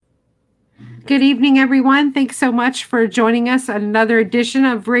Good evening, everyone. Thanks so much for joining us on another edition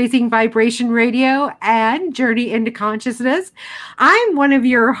of Raising Vibration Radio and Journey into Consciousness. I'm one of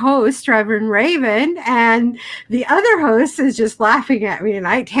your hosts, Reverend Raven, and the other host is just laughing at me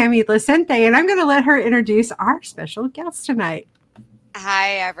tonight, Tammy Lucente, and I'm going to let her introduce our special guest tonight.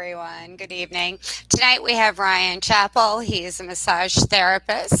 Hi, everyone. Good evening. Tonight we have Ryan Chappell. He is a massage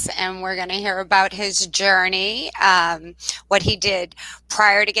therapist, and we're going to hear about his journey, what he did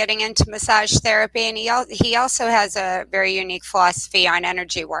prior to getting into massage therapy. And he also has a very unique philosophy on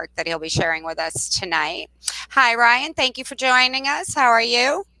energy work that he'll be sharing with us tonight. Hi, Ryan. Thank you for joining us. How are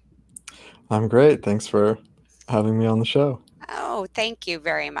you? I'm great. Thanks for having me on the show. Oh, thank you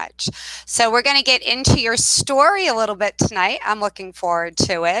very much. So we're going to get into your story a little bit tonight. I'm looking forward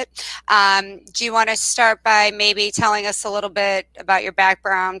to it. Do you want to start by maybe telling us a little bit about your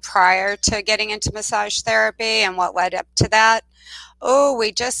background prior to getting into massage therapy and what led up to that? Oh,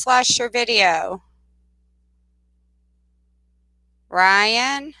 we just lost your video.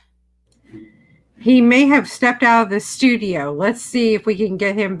 Ryan? He may have stepped out of the studio. Let's see if we can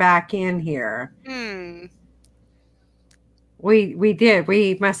get him back in here. We did.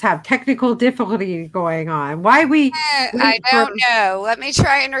 We must have technical difficulty going on. I don't know. Let me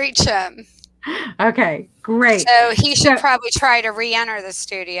try and reach him. Okay, great. So he should probably try to re-enter the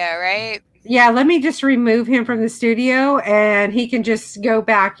studio, right? Yeah, let me just remove him from the studio and he can just go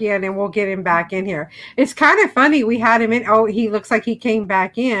back in and we'll get him back in here. It's kind of funny. We had him in. Oh, he looks like he came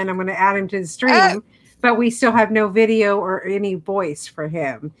back in. I'm going to add him to the stream, but we still have no video or any voice for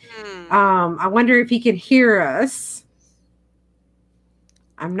him. I wonder if he can hear us.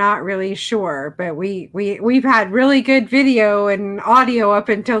 I'm not really sure, but we've had really good video and audio up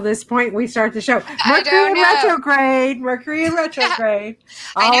until this point. We start the show. Mercury in retrograde.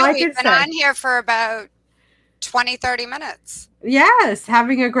 I know we've been on here for about 20, 30 minutes. Yes,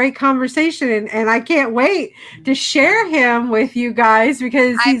 having a great conversation, and I can't wait to share him with you guys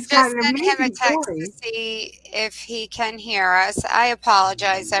because he's got an amazing story. I just sent him a text story. to see if he can hear us. I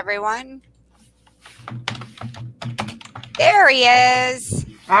apologize, everyone. There he is.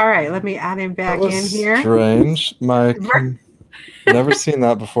 All right, let me add him back in here. Strange. Never seen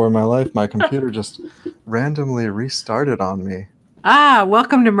that before in my life. My computer just randomly restarted on me.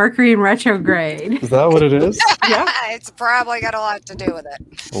 Welcome to Mercury in retrograde. Is that what it is? Yeah. It's probably got a lot to do with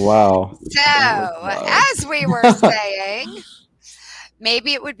it. Wow. So, as we were saying,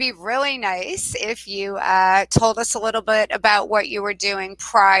 maybe it would be really nice if you told us a little bit about what you were doing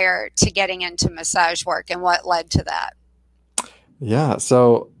prior to getting into massage work and what led to that. Yeah,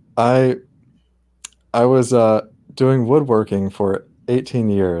 so I was doing woodworking for 18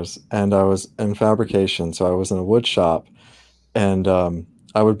 years, and I was in fabrication. So I was in a wood shop, and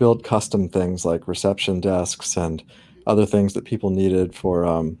I would build custom things like reception desks and other things that people needed for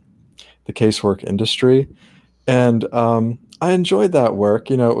the casework industry. And I enjoyed that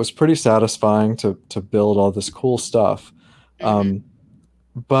work. You know, it was pretty satisfying to build all this cool stuff.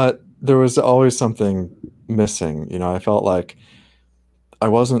 But there was always something missing. You know, I felt like I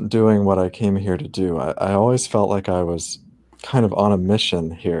wasn't doing what I came here to do. I always felt like I was kind of on a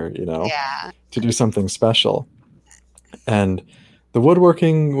mission here, you know, to do something special. And the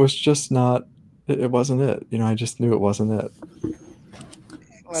woodworking was just not, it wasn't it. You know, I just knew it wasn't it.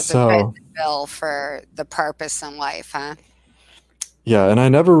 It wasn't the bill for the purpose in life, huh? Yeah, and I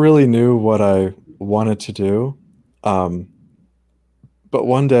never really knew what I wanted to do. But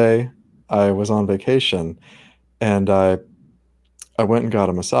one day I was on vacation and I went and got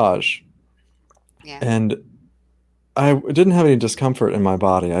a massage, and I didn't have any discomfort in my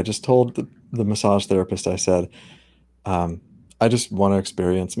body. I just told the massage therapist, I said, I just want to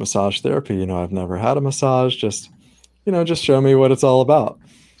experience massage therapy. You know, I've never had a massage. Just show me what it's all about.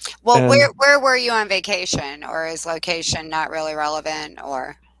 Well, and where were you on vacation, or is location not really relevant?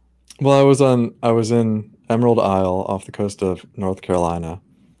 Or well, I was in Emerald Isle off the coast of North Carolina,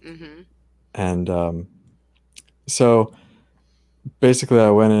 and so. Basically,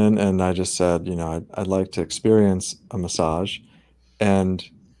 I went in and I just said, you know, I'd like to experience a massage. And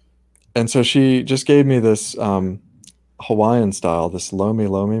so she just gave me this Hawaiian style, this Lomi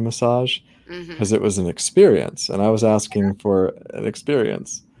Lomi massage, because it was an experience. And I was asking for an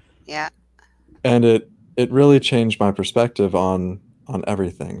experience. Yeah. And it really changed my perspective on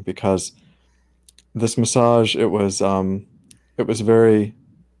everything, because this massage, it was very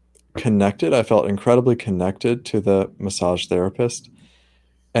connected. I felt incredibly connected to the massage therapist.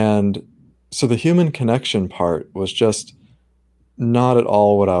 And so the human connection part was just not at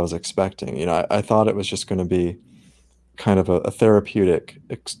all what I was expecting. You know, I thought it was just going to be kind of a therapeutic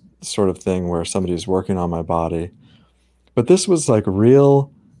sort of thing where somebody's working on my body. But this was like real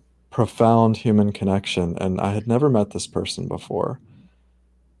profound human connection, and I had never met this person before.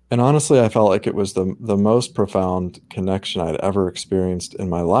 And honestly, I felt like it was the most profound connection I'd ever experienced in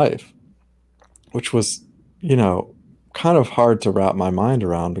my life, which was, you know, kind of hard to wrap my mind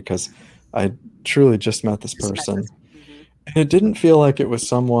around because I truly just met this person. Mhm. And it didn't feel like it was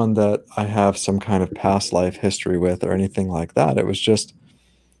someone that I have some kind of past life history with or anything like that. It was just,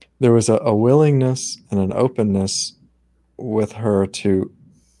 there was a willingness and an openness with her to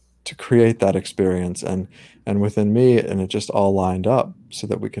create that experience and within me, and it just all lined up so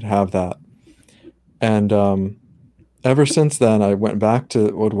that we could have that. And ever since then, I went back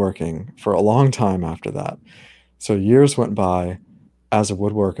to woodworking for a long time after that. So years went by as a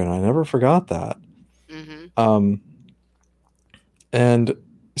woodworker, and I never forgot that. Mhm. Um, and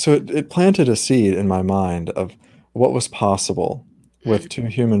so it planted a seed in my mind of what was possible with Mhm. two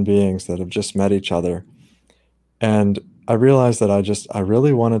human beings that have just met each other. And I realized that I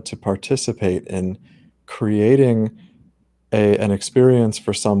really wanted to participate in creating an experience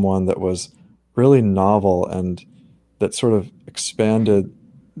for someone that was really novel and that sort of expanded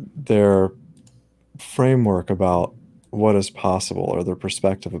their framework about what is possible or their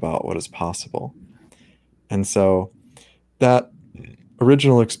perspective about what is possible. And so that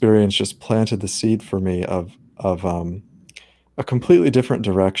original experience just planted the seed for me of a completely different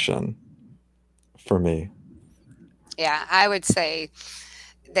direction for me. Yeah, I would say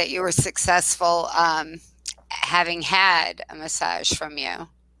that you were successful having had a massage from you,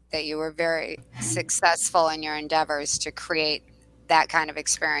 that you were very successful in your endeavors to create that kind of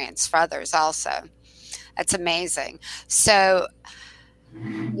experience for others also. That's amazing. So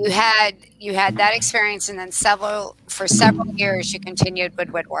you had that experience, and then for several years you continued with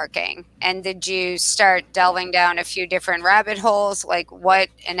woodworking. And did you start delving down a few different rabbit holes? Like, what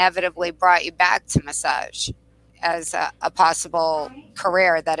inevitably brought you back to massage as a possible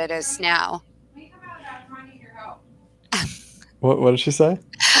career that it is now? What did she say?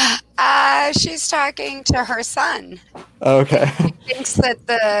 She's talking to her son. Oh, okay. He thinks that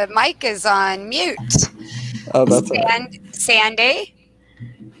the mic is on mute. Oh, that's all right. Sandy?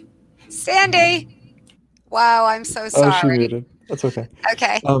 Sandy? Wow, I'm so Oh, she sorry. muted. That's okay.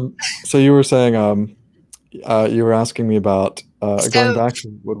 Okay. So you were saying, you were asking me about going So, back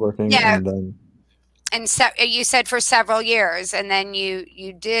to woodworking, yeah, and then and so you said for several years, and then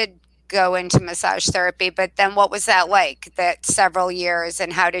you did go into massage therapy, but then what was that like, that several years,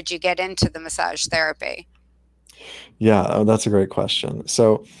 and how did you get into the massage therapy? yeah, that's a great question.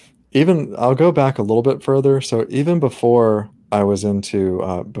 So even I'll go back a little bit further. So even before I was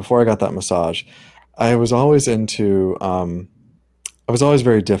into before I got that massage, I was always into I was always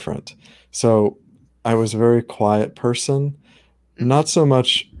very different. So I was a very quiet person, Mhm. not so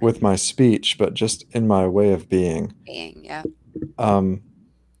much with my speech, but just in my way of being. Yeah. Um,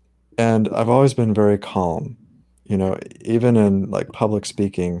 and I've always been very calm. You know, even in like public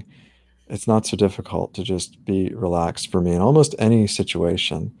speaking, it's not so difficult to just be relaxed for me in almost any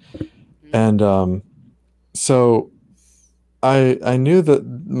situation. Mhm. And so I knew that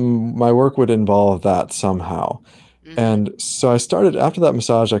my work would involve that somehow. Mhm. And so I started after that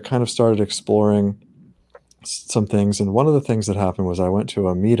massage, I kind of started exploring some things. And one of the things that happened was I went to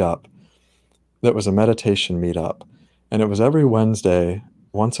a meetup that was a meditation meetup. And it was every Wednesday,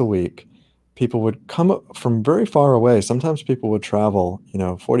 once a week. People would come up from very far away. Sometimes people would travel,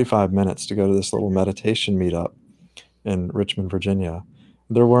 45 minutes to go to this little meditation meetup in Richmond, Virginia.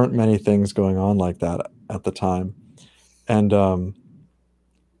 There weren't many things going on like that at the time. And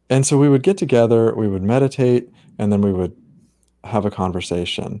and so we would get together, we would meditate, and then we would have a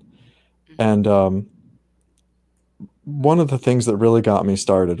conversation. Mhm. And one of the things that really got me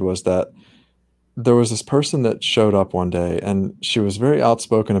started was that there was this person that showed up one day, and she was very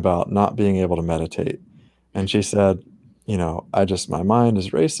outspoken about not being able to meditate. And she said, my mind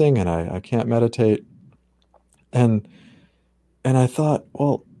is racing and I can't meditate. And I thought,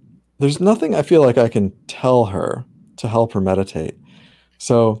 well, there's nothing I feel like I can tell her to help her meditate.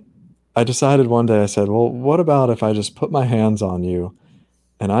 So I decided one day, I said, well, what about if I just put my hands on you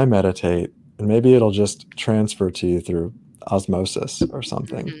and I meditate, and maybe it'll just transfer to you through osmosis or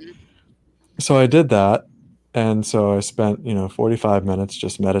something. Mhm. So I did that. And so I spent, 45 minutes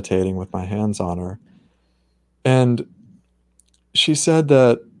just meditating with my hands on her. And she said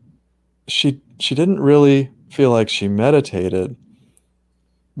that she didn't really feel like she meditated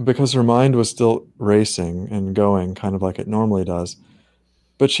because her mind was still racing and going kind of like it normally does.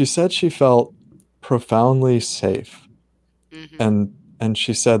 But she said she felt profoundly safe. Mhm. And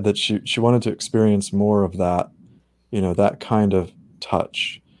she said that she wanted to experience more of that, that kind of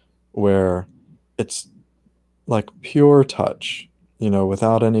touch where it's like pure touch.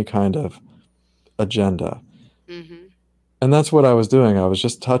 without any kind of agenda. Mm-hmm. And that's what I was doing. I was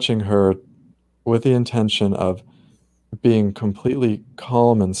just touching her with the intention of being completely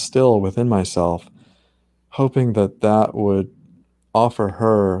calm and still within myself, hoping that that would offer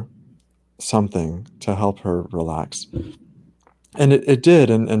her something to help her relax. And it did,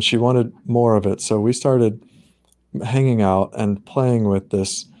 and she wanted more of it. So we started hanging out and playing with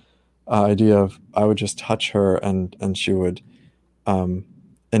this idea of I would just touch her and she would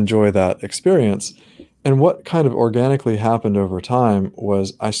enjoy that experience. And what kind of organically happened over time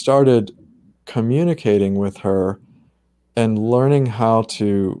was I started communicating with her and learning how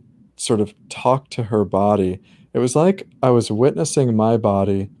to sort of talk to her body. It was like I was witnessing my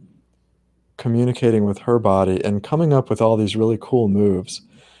body communicating with her body and coming up with all these really cool moves.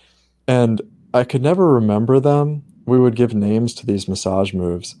 And I could never remember them. We would give names to these massage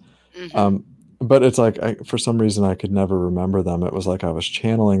moves. Mm-hmm. But it's like, for some reason, I could never remember them. It was like I was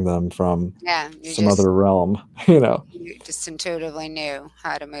channeling them from some other realm, You just intuitively knew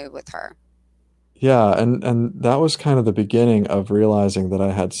how to move with her. Yeah, and that was kind of the beginning of realizing that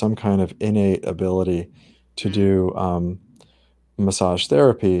I had some kind of innate ability to do massage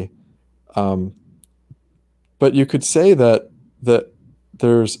therapy. But you could say that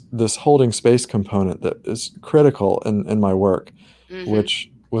there's this holding space component that is critical in my work, which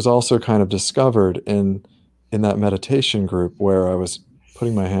was also kind of discovered in that meditation group where I was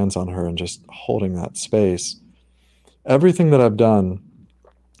putting my hands on her and just holding that space. Everything that I've done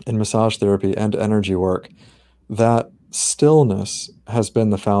in massage therapy and energy work, that stillness has been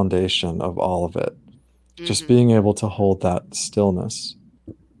the foundation of all of it. Just being able to hold that stillness,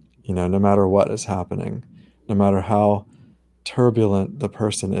 no matter what is happening, no matter how turbulent the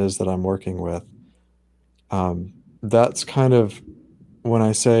person is that I'm working with. That's kind of when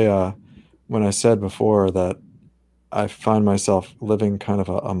I said before that I find myself living kind of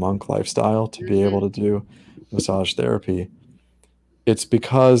a monk lifestyle to be able to do massage therapy. It's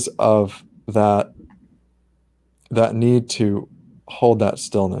because of that need to hold that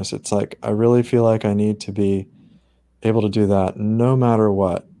stillness. It's like I really feel like I need to be able to do that no matter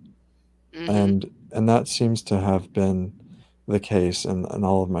what. And that seems to have been the case in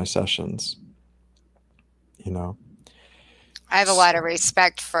all of my sessions. I have a lot of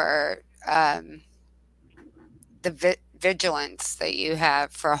respect for the vigilance that you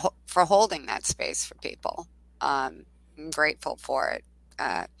have for holding that space for people. I'm grateful for it.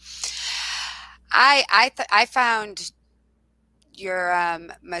 I found your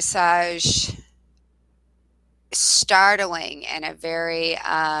massage startling in a very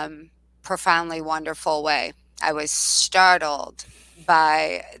profoundly wonderful way. I was startled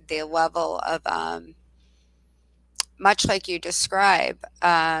by the level of, much like you describe,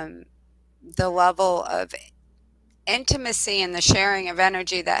 the level of intimacy and the sharing of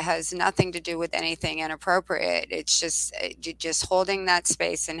energy that has nothing to do with anything inappropriate. It's just holding that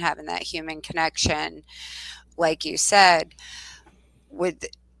space and having that human connection, like you said, with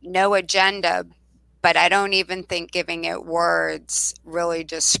no agenda. But I don't even think giving it words really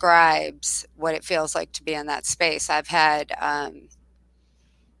describes what it feels like to be in that space. I've had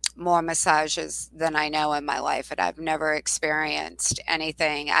more massages than I know in my life, and I've never experienced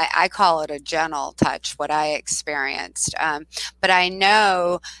anything. I call it a gentle touch, what I experienced. But I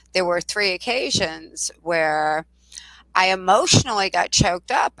know there were 3 occasions where I emotionally got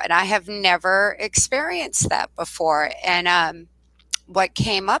choked up, and I have never experienced that before. And what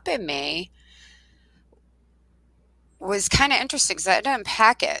came up in me was kind of interesting because I had to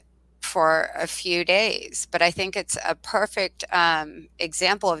unpack it for a few days, but I think it's a perfect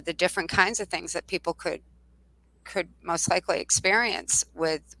example of the different kinds of things that people could most likely experience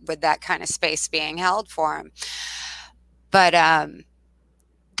with that kind of space being held for them. But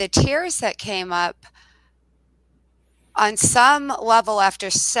the tears that came up on some level after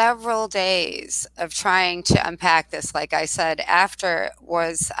several days of trying to unpack this, like I said, after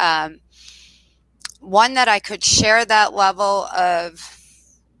was one that I could share that level of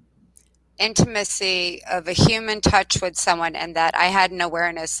intimacy of a human touch with someone, and that I had an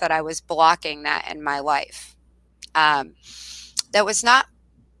awareness that I was blocking that in my life. That was not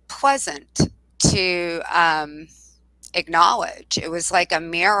pleasant to acknowledge. It was like a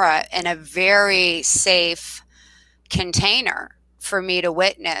mirror in a very safe container for me to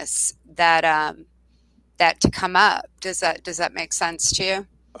witness that to come up. Does that make sense to you?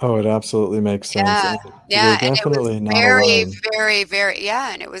 Oh, it absolutely makes sense. Yeah, And yeah, you're and it was definitely not very, alone. very, very,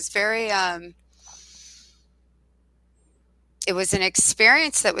 yeah, and it was very, it was an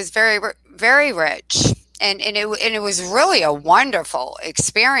experience that was very, very rich, it was really a wonderful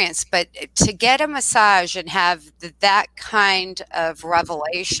experience. But to get a massage and have that kind of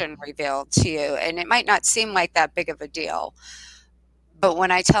revelation revealed to you, and it might not seem like that big of a deal, but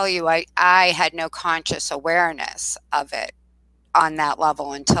when I tell you, I had no conscious awareness of it on that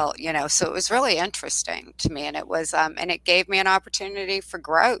level until, so it was really interesting to me, and it was, and it gave me an opportunity for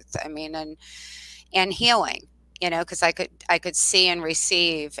growth. I mean, and healing, because I could see and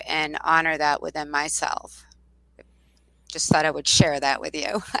receive and honor that within myself. Just thought I would share that with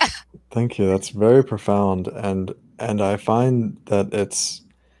you. Thank you. That's very profound, and I find that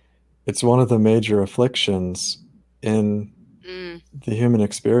it's one of the major afflictions in the human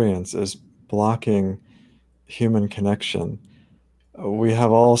experience is blocking human connection. We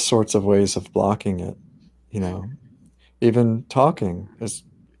have all sorts of ways of blocking it, Even talking is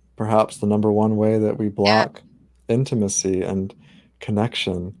perhaps the number one way that we block intimacy and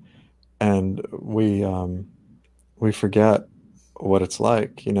connection, and we forget what it's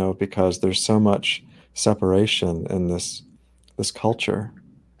like, because there's so much separation in this culture.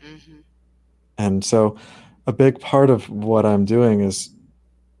 And so a big part of what I'm doing is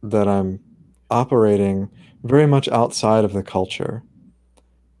that I'm operating very much outside of the culture,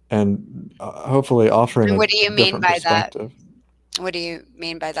 and hopefully offering what do you mean by perspective. That? What do you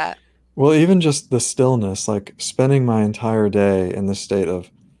mean by that? Well, even just the stillness, like spending my entire day in the state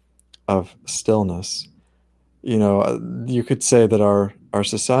of stillness. You could say that our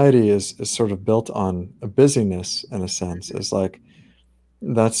society is sort of built on a busyness, in a sense. It's like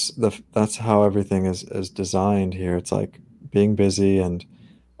that's how everything is designed here. It's like being busy and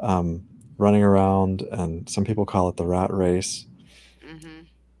running around, and some people call it the rat race.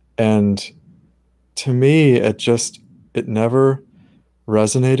 And to me, it never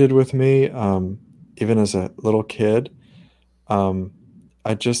resonated with me, even as a little kid. I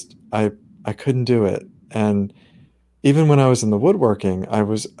couldn't do it. And even when I was in the woodworking, I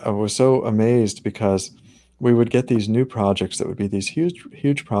was so amazed, because we would get these new projects that would be these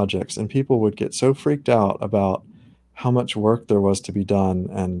huge projects, and people would get so freaked out about how much work there was to be done,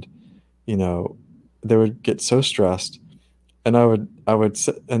 and they would get so stressed, and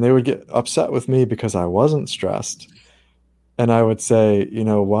and they would get upset with me because I wasn't stressed. And I would say,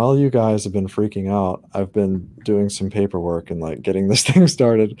 while you guys have been freaking out, I've been doing some paperwork and like getting this thing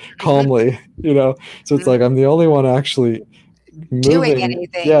started calmly, So it's like I'm the only one actually moving, doing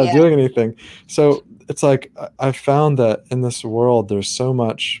anything. Doing anything. So it's like I found that in this world, there's so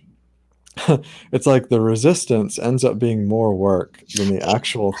much. It's like the resistance ends up being more work than the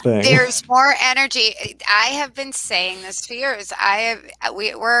actual thing. There's more energy. I have been saying this for years.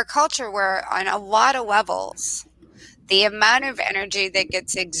 We're a culture where, on a lot of levels, the amount of energy that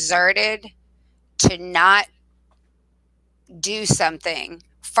gets exerted to not do something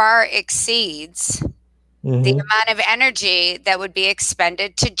far exceeds the amount of energy that would be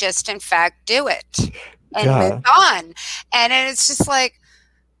expended to just, in fact, do it and move on. And it's just like,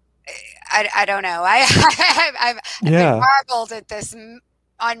 I don't know. I've been marveled at this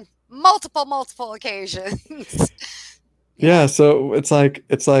on multiple occasions. Yeah. So it's like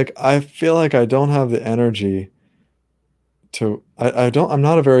I feel like I don't have the energy to. I'm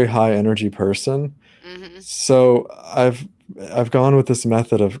not a very high energy person. So I've gone with this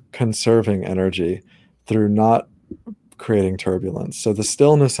method of conserving energy through not creating turbulence. So the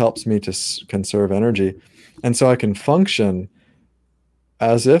stillness helps me to conserve energy, and so I can function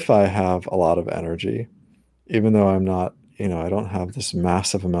as if I have a lot of energy, even though I'm not, I don't have this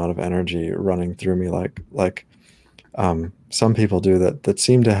massive amount of energy running through me like some people do that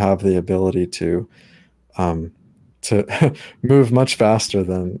seem to have the ability to move much faster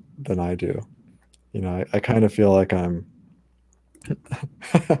than I do. I kind of feel like I'm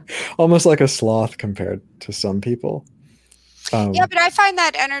almost like a sloth compared to some people. Yeah, but I find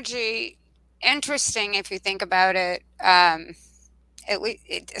that energy interesting if you think about it.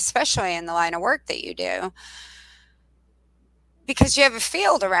 Especially in the line of work that you do, because you have a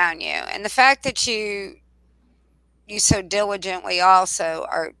field around you, and the fact that you so diligently also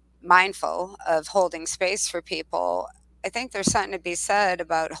are mindful of holding space for people. I think there's something to be said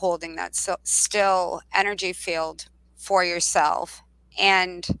about holding that still energy field for yourself,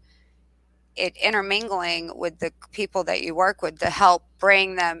 and it intermingling with the people that you work with to help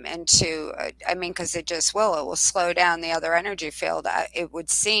bring them into, because it will slow down the other energy field. It would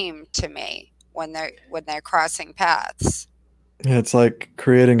seem to me when they're crossing paths. Yeah, it's like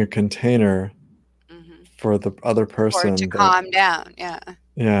creating a container for the other person to calm down. Yeah.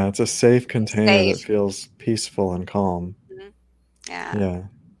 Yeah, it's a safe container that feels peaceful and calm. Yeah.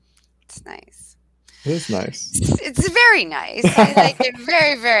 It's nice. It is nice. It's very nice. I like it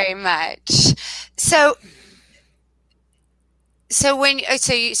very, very much. So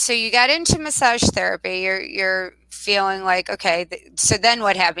you got into massage therapy. You're feeling like, okay, so then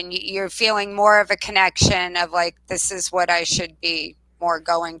what happened? You're feeling more of a connection of like, this is what I should be more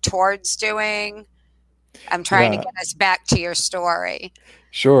going towards doing. I'm trying to get us back to your story.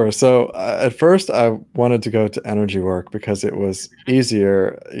 Sure. So at first I wanted to go to energy work because it was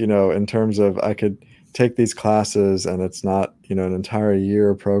easier, in terms of I could take these classes and it's not, an entire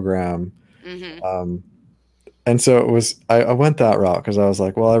year program. Mm-hmm. And so it was, I went that route because I was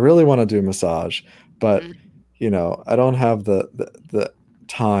like, well, I really want to do massage, but, I don't have the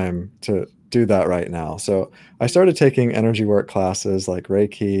time to do that right now. So I started taking energy work classes like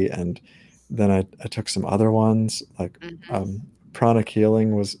Reiki, and then I took some other ones like pranic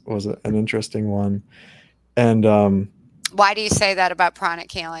healing was an interesting one. And why do you say that about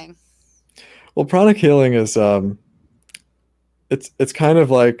pranic healing? well, pranic healing is it's kind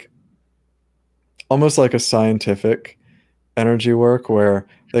of like almost like a scientific energy work where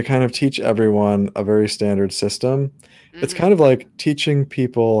they kind of teach everyone a very standard system. It's kind of like teaching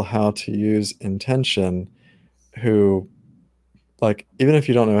people how to use intention who, like, even if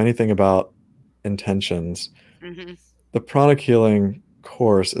you don't know anything about intentions, the pranic healing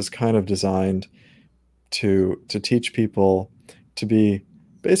course is kind of designed to teach people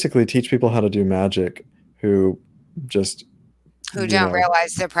basically teach people how to do magic who don't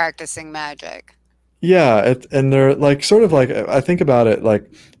realize they're practicing magic. Yeah, and they're like sort of like, I think about it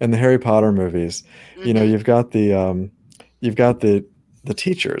like in the Harry Potter movies. You've got the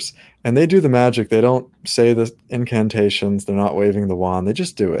teachers, and they do the magic. They don't say the incantations. They're not waving the wand. They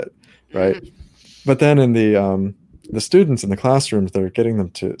just do it, right? But then in the students in the classrooms, they're getting them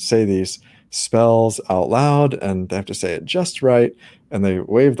to say these spells out loud, and they have to say it just right, and they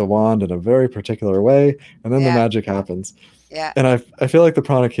wave the wand in a very particular way, and then the magic happens. Yeah. And I feel like the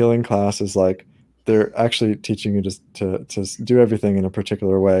pranic healing class is like, they're actually teaching you to do everything in a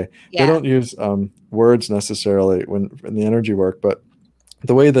particular way. They don't use words necessarily in the energy work, but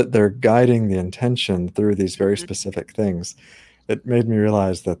the way that they're guiding the intention through these very specific things, it made me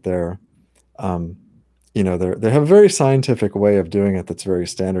realize that they're they have a very scientific way of doing it that's very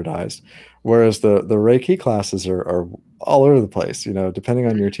standardized. Whereas the Reiki classes are all over the place. Depending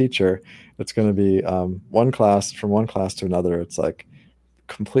on your teacher, it's going to be one class to another. It's like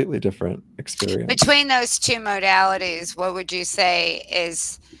completely different experience. Between those two modalities, what would you say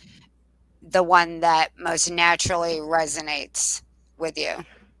is the one that most naturally resonates with you?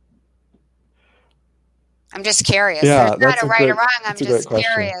 I'm just curious. Yeah, there's not a right or wrong. I'm just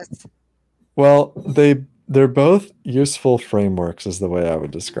curious. Well, they're both useful frameworks is the way I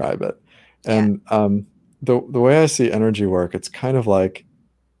would describe it. And the way I see energy work, it's kind of like,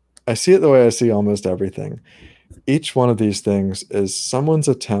 I see it the way I see almost everything. Each one of these things is someone's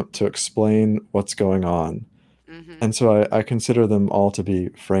attempt to explain what's going on. And so I consider them all to be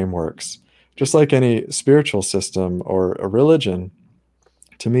frameworks. Just like any spiritual system or a religion,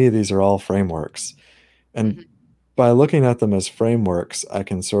 to me, these are all frameworks. And by looking at them as frameworks, I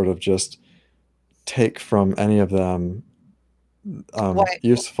can sort of just take from any of them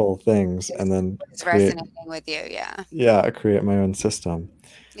useful things and then resonating with you. Yeah, I create my own system.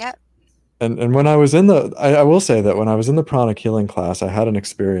 Yep. And when I was I will say that when I was in the pranic healing class, I had an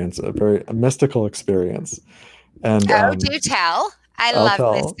experience, a mystical experience. And do tell. I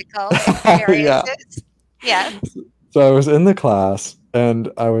love mystical experiences. Yeah. So I was in the class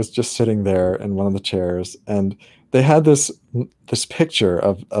and I was just sitting there in one of the chairs, and they had this picture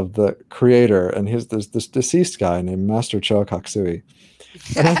of the creator, and there's this deceased guy named Master Choa Kok Sui.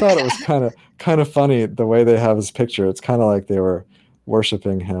 And I thought it was kind of funny the way they have his picture. It's kind of like they were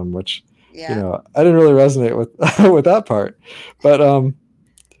worshiping him, which I didn't really resonate with with that part. But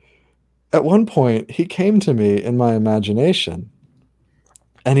at one point he came to me in my imagination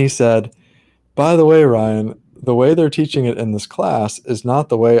and he said, "By the way, Ryan, the way they're teaching it in this class is not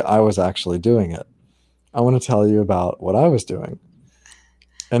the way I was actually doing it. I want to tell you about what I was doing."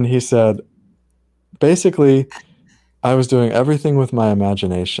 And he said, basically, I was doing everything with my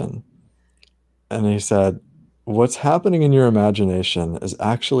imagination. And he said, what's happening in your imagination is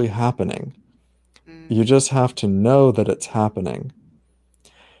actually happening. You just have to know that it's happening.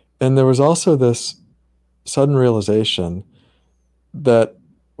 And there was also this sudden realization that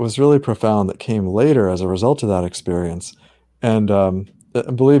was really profound that came later as a result of that experience. And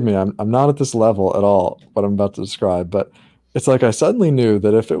believe me, I'm not at this level at all, what I'm about to describe, but it's like I suddenly knew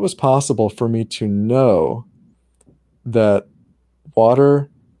that if it was possible for me to know that water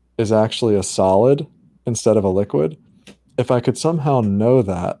is actually a solid instead of a liquid, if I could somehow know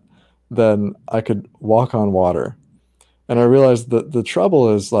that, then I could walk on water. And I realized that the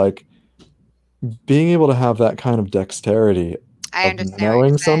trouble is, like, being able to have that kind of dexterity I of understand what knowing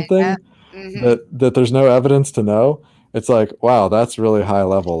you're saying. something Yep. Mm-hmm. that there's no evidence to know, it's like, wow, that's really high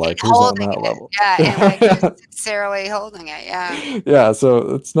level. Like, who's on Holding that it, level? yeah, and like just Yeah. sincerely holding it, yeah. Yeah,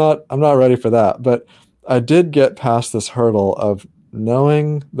 so I'm not ready for that. But I did get past this hurdle of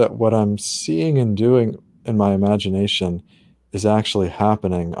knowing that what I'm seeing and doing in my imagination is actually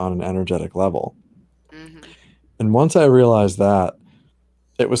happening on an energetic level. Mm-hmm. And once I realized that,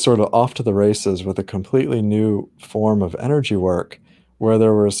 it was sort of off to the races with a completely new form of energy work where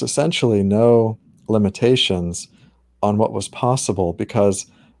there was essentially no limitations on what was possible because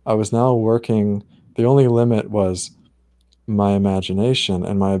I was now working, the only limit was my imagination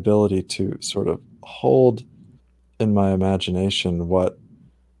and my ability to sort of hold in my imagination what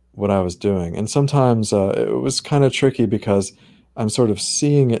I was doing. And sometimes it was kind of tricky because I'm sort of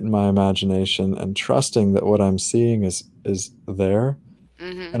seeing it in my imagination and trusting that what I'm seeing is there,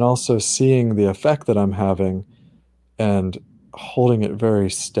 Mm-hmm. and also seeing the effect that I'm having and holding it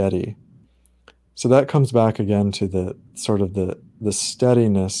very steady. So that comes back again to the sort of the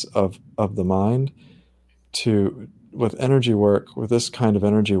steadiness of the mind to with energy work, with this kind of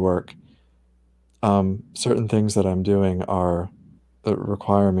energy work, certain things that I'm doing are that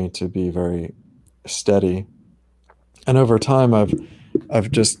require me to be very steady. And over time,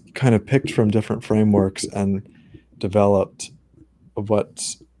 I've just kind of picked from different frameworks and developed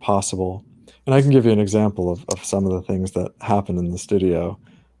what's possible. And I can give you an example of some of the things that happen in the studio.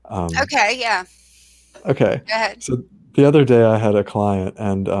 Um, Okay, yeah. okay, Go ahead. so the other day I had a client,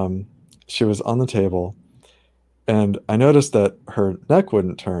 and she was on the table, and I noticed that her neck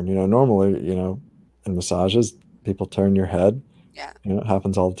wouldn't turn. Normally, in massages, people turn your head. Yeah. It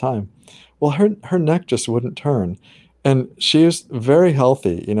happens all the time. Well, her neck just wouldn't turn, and she's very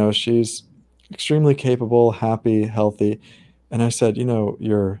healthy. She's extremely capable, happy, healthy. And I said,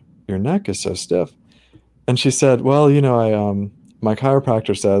 your neck is so stiff. And she said, well, I my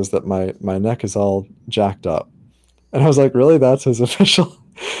chiropractor says that my neck is all jacked up. And I was like, really? That's his official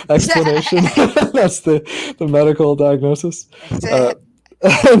explanation? That's the medical diagnosis? Uh,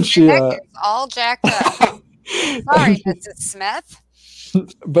 and Your she neck is all jacked up. Sorry, and Mrs. Smith.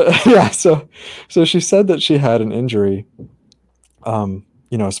 but yeah, so she said that she had an injury,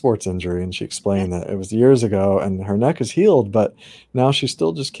 a sports injury, and she Yeah. explained that it was years ago and her neck is healed, but now she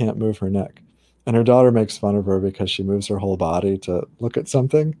still just can't move her neck. And her daughter makes fun of her because she moves her whole body to look at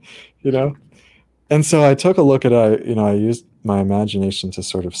something, you know? And so I took a look at it, I used my imagination to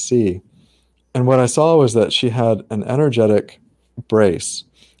sort of see. And what I saw was that she had an energetic brace,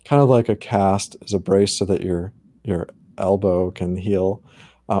 kind of like a cast as a brace so that your elbow can heal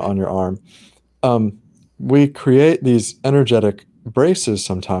on your arm. Um, we create these energetic braces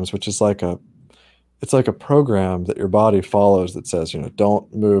sometimes, which is it's like a program that your body follows that says,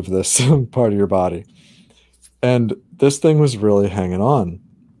 don't move this part of your body. And this thing was really hanging on,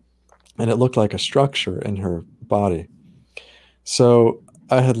 and it looked like a structure in her body. So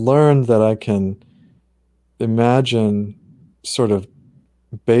I had learned that I can imagine sort of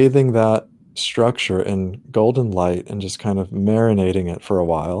bathing that structure in golden light and just kind of marinating it for a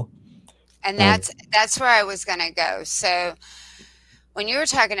while. And And that's where I was going to go. So when you were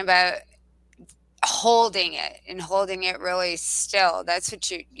talking about holding it and holding it really still, that's what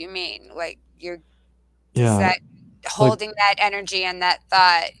you mean. Like is yeah, that like, holding that energy and that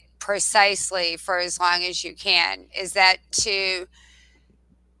thought precisely for as long as you can? Is that to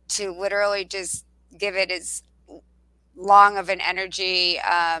literally just give it as long of an energy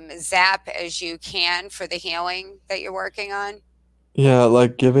zap as you can for the healing that you're working on? yeah,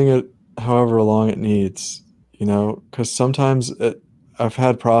 like giving it however long it needs, because sometimes I've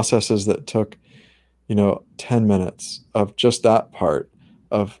had processes that took, 10 minutes of just that part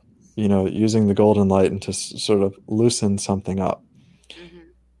of, using the golden light and to sort of loosen something up. Mm-hmm.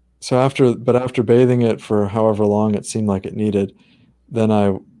 So after bathing it for however long it seemed like it needed, then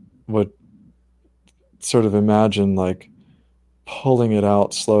I would sort of imagine like pulling it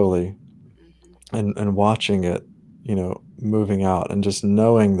out slowly Mm-hmm. and watching it, moving out and just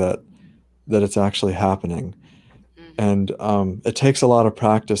knowing that it's actually happening. Mm-hmm. And it takes a lot of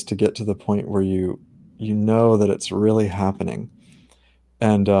practice to get to the point where you know that it's really happening.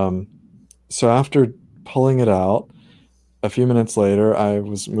 And so after pulling it out, a few minutes later, I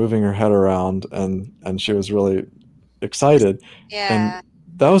was moving her head around, and she was really excited. And Yeah.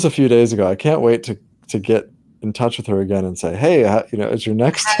 that was a few days ago. I can't wait to get in touch with her again and say, hey, is your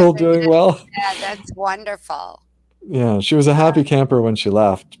neck How's still it? doing well? Yeah, that's wonderful. Yeah, she was a happy camper when she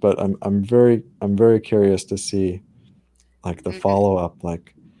left, but I'm very curious to see like the Mhm. follow up,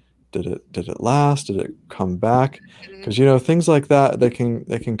 like did it last? Did it come back? Mhm. Because things like that, they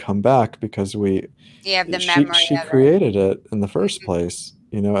can come back because You have the memory she of it. created it in the first Mhm. place,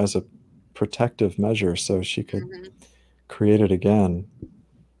 as a protective measure, so she could Mhm. create it again.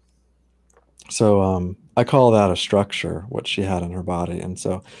 So I call that a structure, what she had in her body. And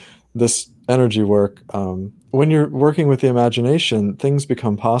so this energy work, when you're working with the imagination, things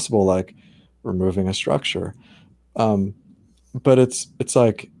become possible, like removing a structure. But it's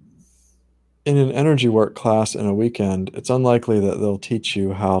like in an energy work class in a weekend, it's unlikely that they'll teach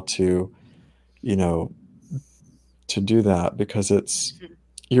you how to, you know, to do that, because Mhm.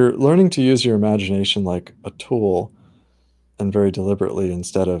 you're learning to use your imagination like a tool, and very deliberately,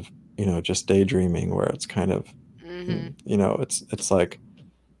 instead of, just daydreaming, where it's kind of, Mhm. it's like,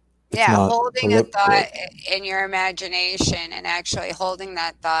 it's Yeah, not holding a thought deliberate. in your imagination and actually holding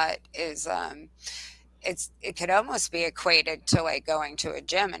that thought is it could almost be equated to like going to a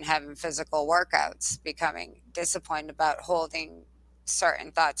gym and having physical workouts, becoming disciplined about holding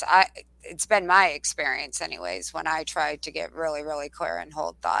certain thoughts. It's been my experience anyways when I tried to get really, really clear and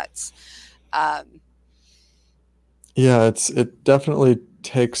hold thoughts. Um, Yeah, it definitely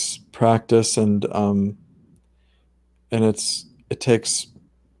takes practice, and it takes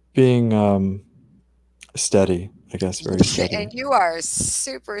being steady, I guess, very steady. and you are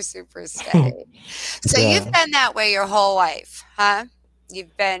super, super steady. So you've Yeah. been that way your whole life, huh?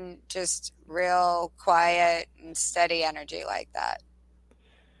 You've been just real quiet and steady energy like that.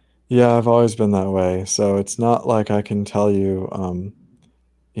 Yeah, I've always been that way. So it's not like I can tell you,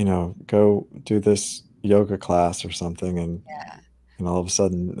 go do this yoga class or something, Yeah. and all of a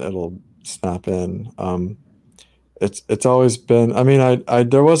sudden it'll snap in. It's always been, I mean, I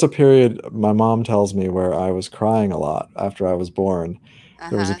there was a period, my mom tells me, where I was crying a lot after I was born.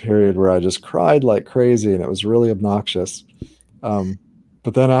 There was a Uh-huh. period where I just cried like crazy, and it was really obnoxious. Um,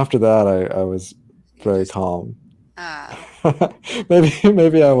 but then after that, I was You very just calm. uh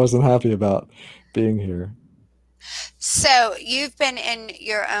Maybe I wasn't happy about being here. So you've been in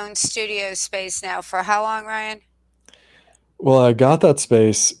your own studio space now for how long, Ryan? Well, I got that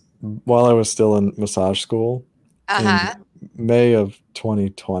space while I was still in massage school in Uh-huh. May of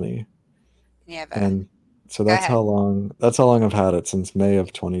 2020. You have a And so Go ahead. that's how long I've had it, since May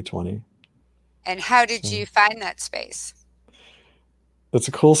of 2020. And how did So you find that space? it's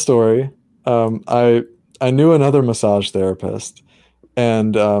a cool story. I knew another massage therapist,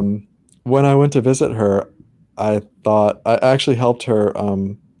 and when I went to visit her, I thought I actually helped her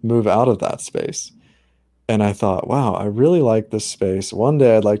move out of that space. And I thought, wow, I really like this space. One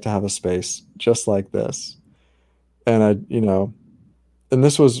day I'd like to have a space just like this. And and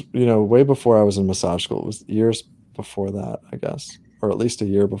this was, way before I was in massage school. It was years before that, I guess, or at least a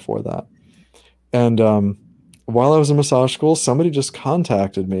year before that. And while I was in massage school, somebody just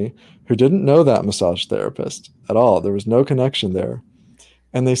contacted me who didn't know that massage therapist at all. There was no connection there.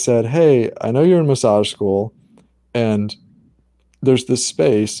 And they said, hey, I know you're in massage school, and there's this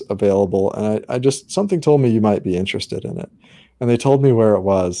space available. And I just, something told me you might be interested in it. And they told me where it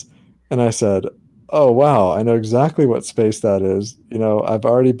was. And I said, oh, wow, I know exactly what space that is. I've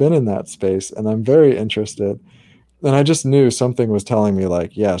already been in that space, and I'm very interested. And I just knew something was telling me,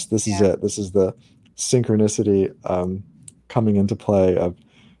 like, yes, this is Yeah. it. This is the synchronicity coming into play of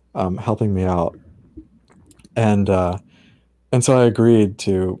helping me out. And so I agreed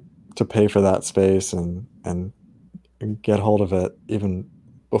to pay for that space, and get hold of it even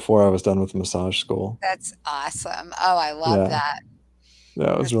before I was done with massage school. That's awesome. Oh, I love Yeah, that.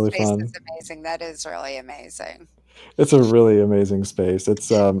 yeah, it The was really space is fun. amazing. That is really amazing. It's a really amazing space.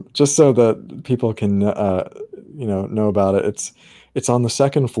 It's just so that people can know about it. It's on the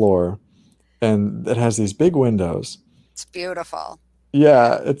second floor, and it has these big windows. It's beautiful.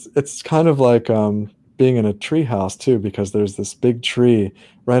 Yeah. Yeah, it's kind of like being in a tree house too, because there's this big tree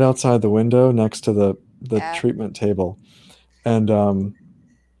right outside the window next to the Yeah. treatment table. And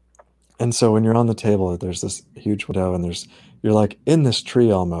so when you're on the table, there's this huge window, and you're like in this tree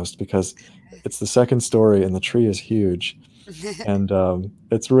almost, because it's the second story and the tree is huge. And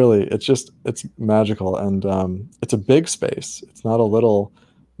it's magical, and it's a big space. It's not a little Yeah.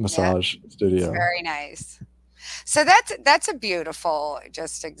 massage It's studio. very nice. So that's a beautiful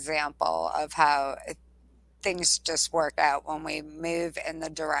just example of how things just work out when we move in the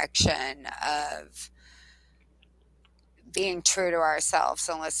direction of being true to ourselves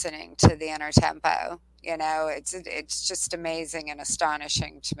and listening to the inner tempo. It's just amazing and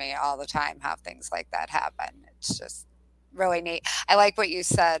astonishing to me all the time how things like that happen. It's just really neat. I like what you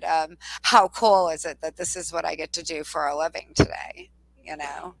said. How cool is it that this is what I get to do for a living today? You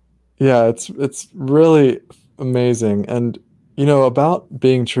know? Yeah, it's really amazing. And about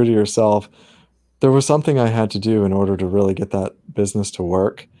being true to yourself, there was something I had to do in order to really get that business to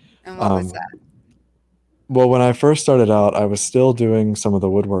work. And what was Um, that? well, when I first started out, I was still doing some of the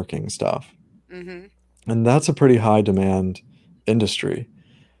woodworking stuff, Mm-hmm. and that's a pretty high demand industry.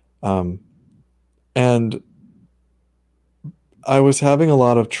 Um, and I was having a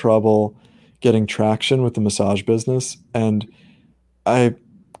lot of trouble getting traction with the massage business, and I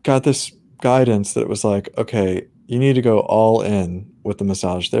got this guidance that was like, okay, you need to go all in with the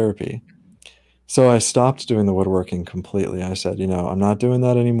massage therapy. So I stopped doing the woodworking completely. I said, I'm not doing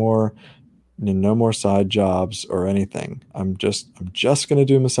that anymore. No more side jobs or anything. I'm just going to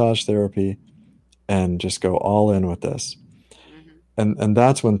do massage therapy and just go all in with this. Mm-hmm. And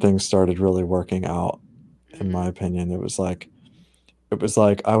that's when things started really working out, in Mm-hmm. my opinion. It was like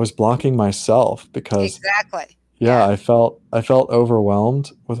I was blocking myself because Exactly. yeah, I felt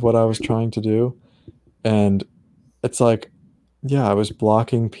overwhelmed with what I was Mhm. trying to do. And it's like, yeah, I was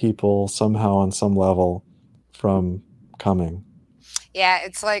blocking people somehow on some level from coming. Yeah,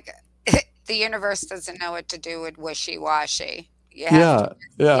 it's like the universe doesn't know what to do with wishy-washy. Yeah,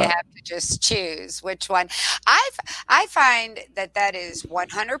 You yeah. have to just choose which one. I find that that is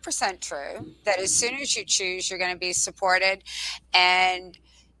 100% true. That as soon as you choose, you're going to be supported. And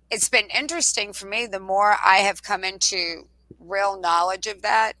it's been interesting for me. The more I have come into real knowledge of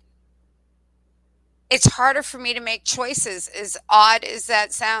that, it's harder for me to make choices, as odd as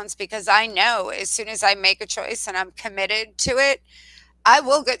that sounds, because I know as soon as I make a choice and I'm committed to it, I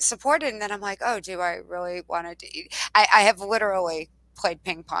will get supported. And then I'm like, oh, do I really want to eat? I have literally played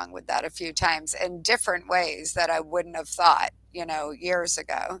ping pong with that a few times in different ways that I wouldn't have thought, years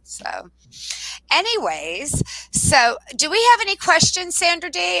ago. So, anyways, so do we have any questions, Sandra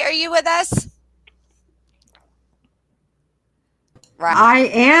D? Are you with us? Right. I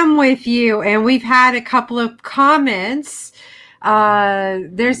am with you, and we've had a couple of comments.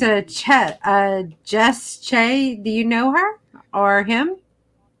 There's a Jess Che. Do you know her or him?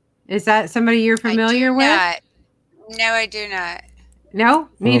 Is that somebody you're I do familiar with? not. No, I do not. No, I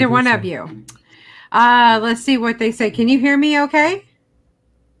don't neither think one of so. you. Let's see what they say. Can you hear me okay?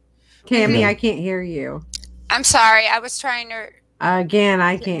 Tammy, Mm-hmm. Yeah. I can't hear you. I'm sorry. I was trying to. Again,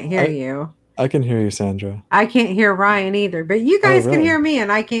 I can't hear I you. I can hear you, Sandra. I can't hear Ryan either, but you Oh, guys can really? hear me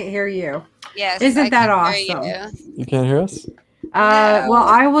and I can't hear you. Yes, Isn't I that can hear awesome? you. You can't hear us? Well, No.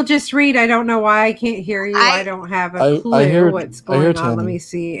 I will just read. I don't know why I can't hear you. I I don't have a I clue hear what's I hear going on. Let me Tammy.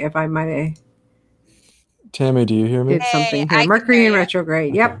 see if I might have Tammy, do you hear me? did Hey, something here. I can hear Mercury in you. retrograde.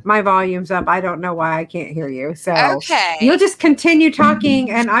 Okay. Yep, my volume's up. I don't know why I can't hear you. So you'll Okay. just continue talking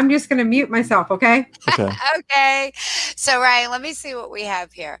and I'm just going to mute myself, okay? Okay. Okay. So, Ryan, let me see what we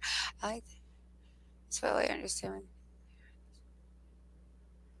have here. I totally understand.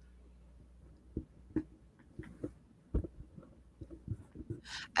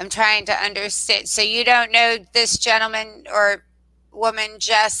 I'm trying to understand. So, you don't know this gentleman or woman,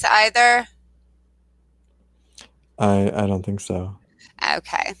 Jess, either? I don't think so.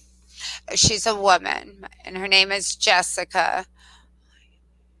 Okay. She's a woman, and her name is Jessica.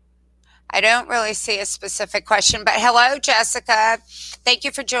 I don't really see a specific question, but hello, Jessica. Thank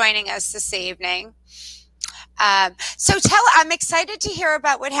you for joining us this evening. I'm excited to hear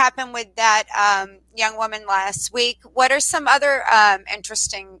about what happened with that young woman last week. What are some other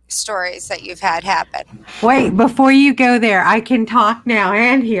interesting stories that you've had happen? Wait, before you go there, I can talk now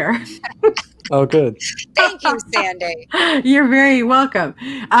and hear. Oh, good. Thank you, Sandy. You're very welcome.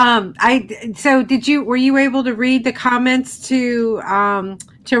 Were you able to read the comments to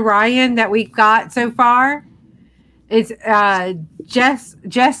Ryan that we got so far? It's Jess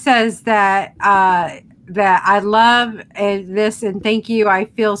says that that I love this and thank you. I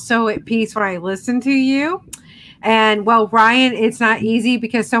feel so at peace when I listen to you. And well, Ryan, it's not easy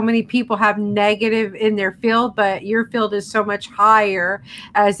because so many people have negative in their field, but your field is so much higher,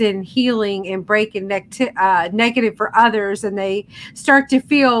 as in healing and breaking negative for others, and they start to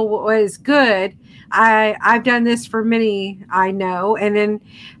feel what is good. I've done this for many, I know. And then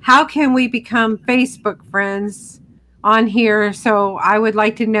how can we become Facebook friends on here? So I would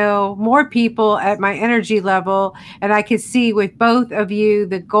like to know more people at my energy level, and I could see with both of you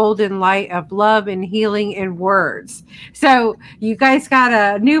the golden light of love and healing in words. So you guys got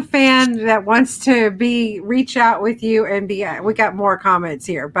a new fan that wants to reach out with you and be. We got more comments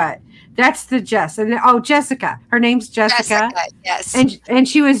here, but that's the Jess. And Jessica, her name's Jessica. Yes. And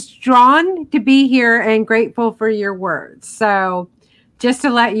she was drawn to be here and grateful for your words. So just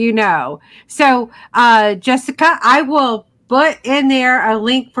to let you know. So, Jessica, I will put in there a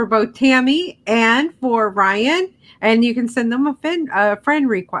link for both Tammy and for Ryan, and you can send them a friend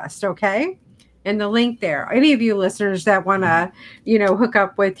request, okay? in the link there. Any of you listeners that want to, hook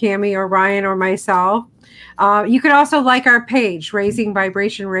up with Tammy or Ryan or myself, you could also like our page, Raising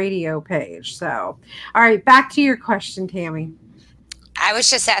Vibration Radio page. So, all right, back to your question, Tammy. I was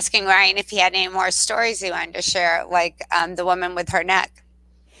just asking Ryan if he had any more stories he wanted to share, like the woman with her neck.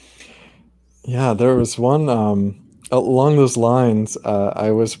 Yeah, there was one along those lines.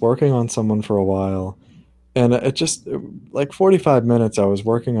 I was working on someone for a while, and it just like 45 minutes I was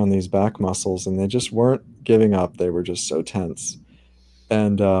working on these back muscles, and they just weren't giving up. They were just so tense.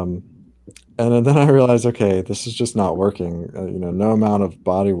 And then I realized, okay, this is just not working. No amount of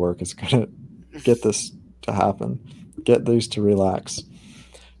body work is going to get this to happen, get these to relax.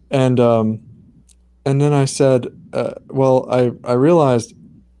 And then I said, I realized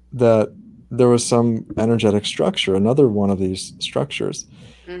that there was some energetic structure, another one of these structures.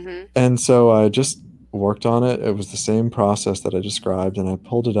 Mm-hmm. And so I just worked on it. It was the same process that I described, and I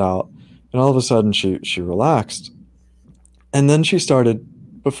pulled it out, and all of a sudden she relaxed. And then she started,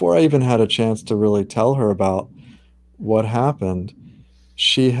 before I even had a chance to really tell her about what happened,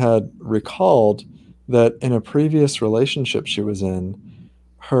 she had recalled that in a previous relationship she was in,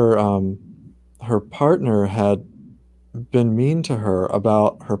 her partner had been mean to her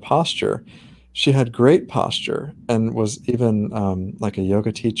about her posture. She had great posture and was even like a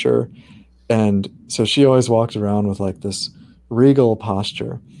yoga teacher. And so she always walked around with like this regal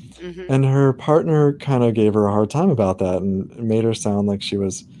posture. Mm-hmm. And her partner kind of gave her a hard time about that and made her sound like she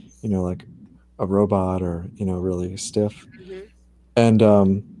was, like a robot or, really stiff.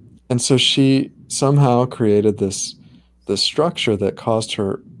 Mm-hmm. And so she somehow created this structure that caused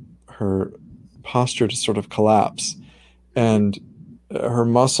her posture to sort of collapse, and her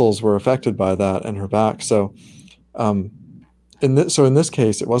muscles were affected by that and her back. So in this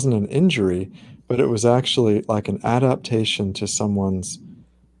case, it wasn't an injury, but it was actually like an adaptation to someone's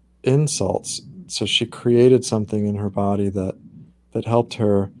insults. So she created something in her body that helped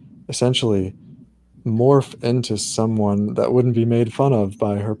her essentially morph into someone that wouldn't be made fun of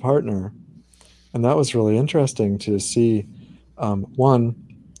by her partner. And that was really interesting to see. One,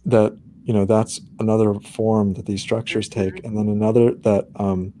 that that's another form that these structures take, and then another that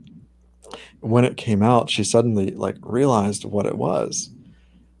when it came out, she suddenly like realized what it was.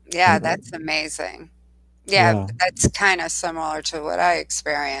 Yeah, that's amazing. Yeah, that's kind of similar to what I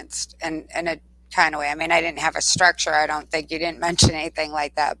experienced in a kind of way. I mean, I didn't have a structure. I don't think you didn't mention anything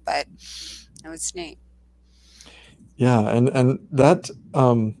like that, but it was neat. Yeah, and that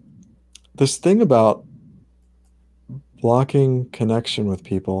this thing about blocking connection with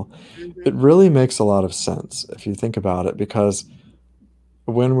people, it really makes a lot of sense if you think about it, because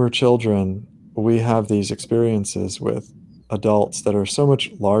when we're children, we have these experiences with adults that are so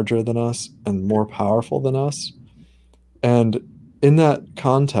much larger than us and more powerful than us. And in that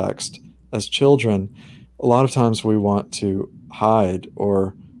context, as children, a lot of times we want to hide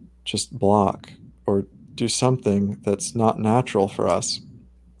or just block or do something that's not natural for us.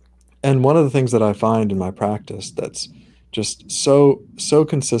 And one of the things that I find in my practice that's just so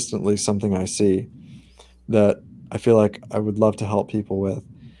consistently something I see that I feel like I would love to help people with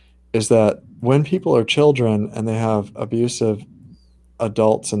is that when people are children and they have abusive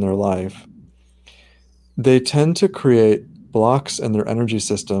adults in their life, they tend to create blocks in their energy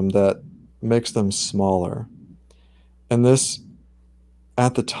system that makes them smaller. And this,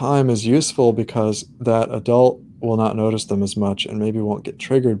 at the time, is useful because that adult will not notice them as much and maybe won't get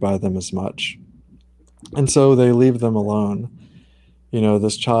triggered by them as much. And so they leave them alone.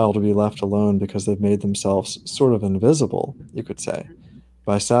 This child will be left alone because they've made themselves sort of invisible, you could say,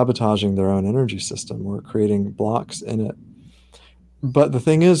 by sabotaging their own energy system or creating blocks in it. But the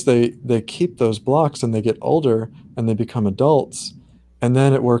thing is, they keep those blocks and they get older and they become adults. And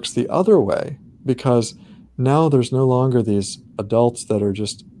then it works the other way, because now there's no longer these adults that are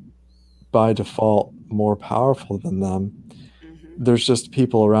just by default more powerful than them. There's just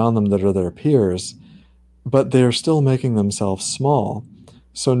people around them that are their peers, but they're still making themselves small.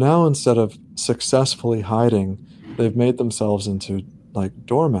 So now, instead of successfully hiding, they've made themselves into like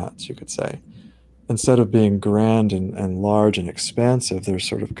doormats, you could say. Instead of being grand and large and expansive, they're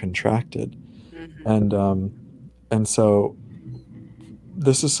sort of contracted. And so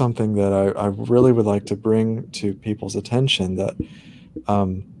this is something that I really would like to bring to people's attention, that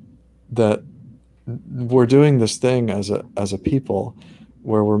that we're doing this thing as a people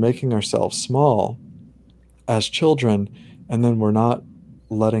where we're making ourselves small as children, and then we're not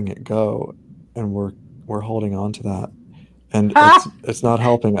letting it go, and we're holding on to that, and it's not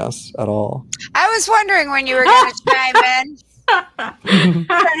helping us at all. I was wondering when you were going to chime in. I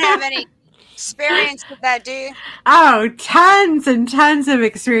don't have any experience with that, do you? Oh, tons and tons of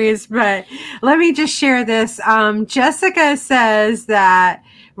experience. But let me just share this. Jessica says that,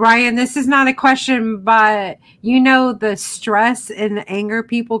 Ryan, this is not a question, but the stress and the anger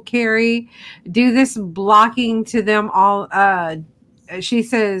people carry, do this blocking to them all. She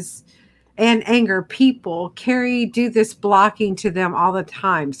says, and anger people do this blocking to them all the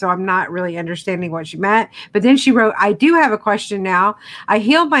time. So I'm not really understanding what she meant. But then she wrote, I do have a question now. I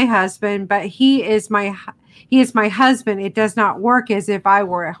healed my husband, but he is my husband. It does not work as if I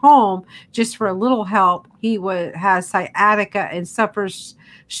were at home just for a little help. He has sciatica and suffers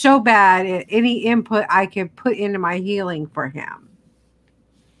so bad at any input I can put into my healing for him.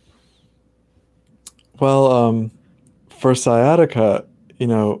 Well, for sciatica,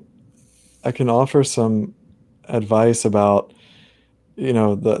 I can offer some advice about,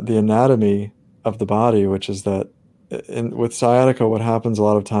 the anatomy of the body, which is that with sciatica, what happens a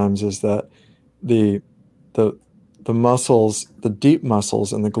lot of times is that the muscles, the deep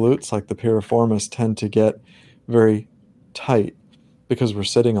muscles in the glutes, like the piriformis, tend to get very tight because we're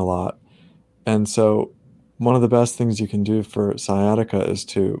sitting a lot. And so one of the best things you can do for sciatica is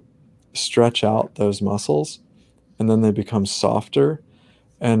to stretch out those muscles, and then they become softer.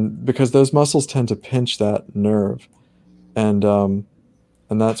 And because those muscles tend to pinch that nerve, and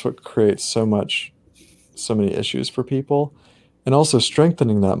that's what creates so many issues for people. And also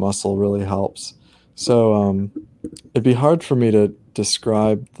strengthening that muscle really helps. So it'd be hard for me to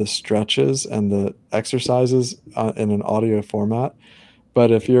describe the stretches and the exercises in an audio format. But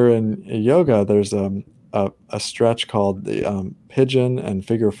if you're in yoga, there's a stretch called the pigeon and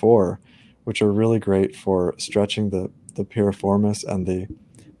figure four, which are really great for stretching the piriformis and the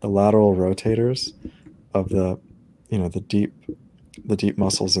lateral rotators of the deep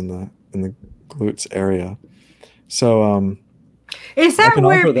muscles in the glutes area. So is that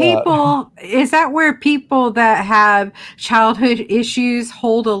where people that have childhood issues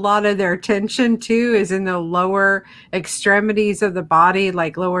hold a lot of their attention too, is in the lower extremities of the body,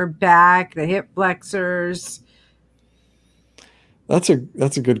 like lower back, the hip flexors? That's a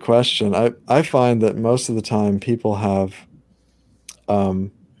good question. I find that most of the time people have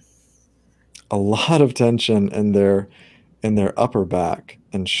a lot of tension in their upper back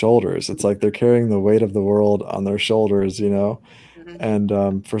and shoulders. It's like they're carrying the weight of the world on their shoulders, Mm-hmm.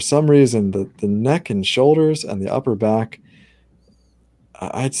 And for some reason, the neck and shoulders and the upper back,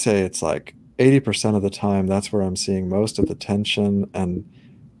 I'd say it's like 80% of the time, that's where I'm seeing most of the tension and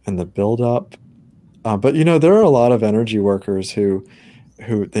the buildup. But there are a lot of energy workers who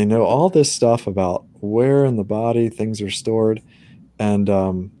they know all this stuff about where in the body things are stored, and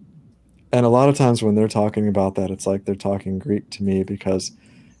a lot of times when they're talking about that, it's like they're talking Greek to me, because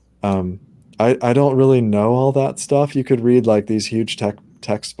I don't really know all that stuff. You could read like these huge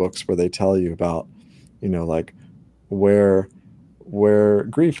textbooks where they tell you about, like where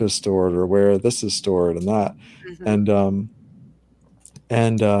grief is stored or where this is stored and that. Mm-hmm.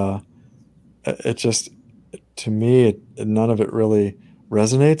 And it just, to me, none of it really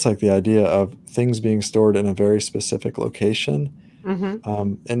resonates, like the idea of things being stored in a very specific location.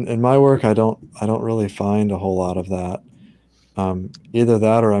 Mm-hmm. In my work, I don't really find a whole lot of that. Either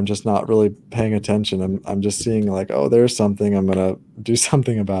that, or I'm just not really paying attention. I'm just seeing like, oh, there's something, I'm gonna do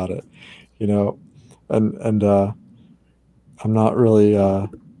something about it, and I'm not really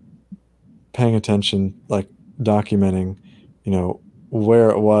paying attention, like documenting, where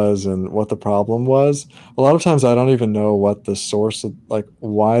it was and what the problem was. A lot of times I don't even know what the source of, like,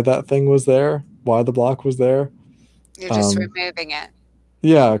 why that thing was there, why the block was there. You're just removing it.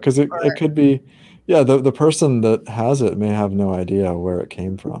 Yeah, because it could be, the person that has it may have no idea where it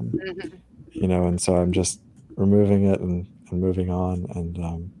came from, Mm-hmm. And so I'm just removing it and moving on.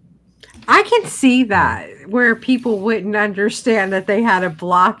 And I can see that where people wouldn't understand that they had a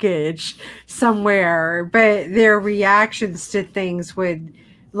blockage somewhere, but their reactions to things would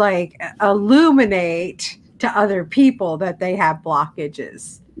like illuminate to other people that they have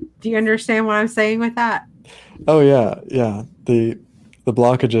blockages. Do you understand what I'm saying with that? Oh yeah. The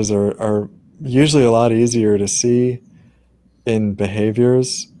blockages are usually a lot easier to see in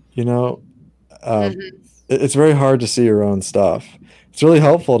behaviors. It's very hard to see your own stuff. It's really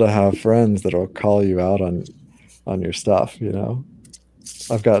helpful to have friends that'll call you out on your stuff.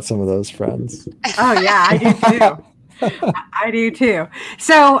 I've got some of those friends. Oh yeah, I do too. I do too.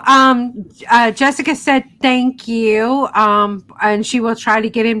 So Jessica said thank you, and she will try to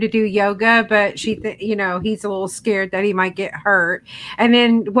get him to do yoga, but he's a little scared that he might get hurt. And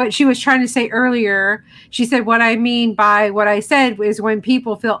then what she was trying to say earlier, she said, what I mean by what I said is when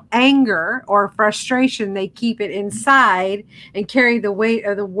people feel anger or frustration, they keep it inside and carry the weight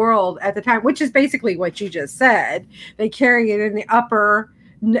of the world at the time, which is basically what you just said. They carry it in the upper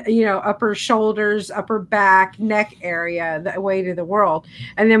shoulders, upper back, neck area, the weight of the world.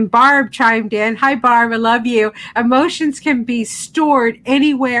 And then Barb chimed in. Hi, Barb. I love you. Emotions can be stored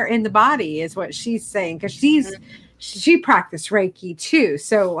anywhere in the body, is what she's saying, because she practiced Reiki too.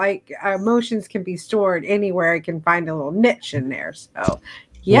 So like emotions can be stored anywhere. It can find a little niche in there. So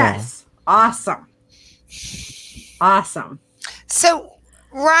yes. Yeah. Awesome. So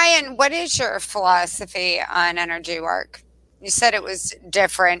Ryan, what is your philosophy on energy work? You said it was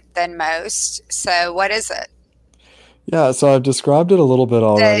different than most. So what is it? Yeah, so I've described it a little bit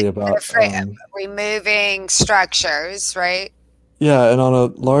already about removing structures, right? Yeah, and on a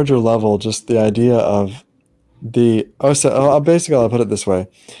larger level, just the idea of basically I'll put it this way.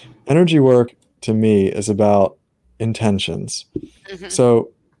 Energy work to me is about intentions. Mm-hmm.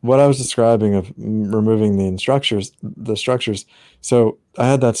 So what I was describing of removing the structures. So I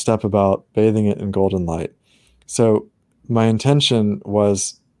had that step about bathing it in golden light. So my intention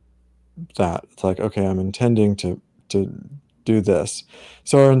was that it's like, okay, I'm intending to do this.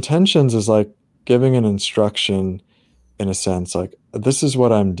 So our intentions is like giving an instruction in a sense, like this is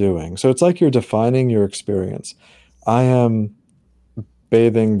what I'm doing. So it's like you're defining your experience. I am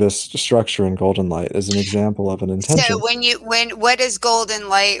bathing this structure in golden light as an example of an intention. So what does golden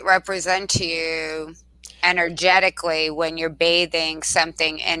light represent to you energetically when you're bathing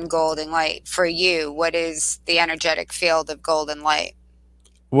something in golden light? For you, what is the energetic field of golden light?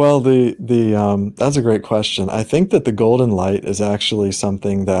 Well, that's a great question. I think that the golden light is actually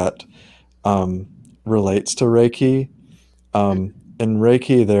something that relates to Reiki. In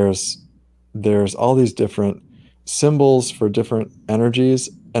Reiki, there's all these different symbols for different energies,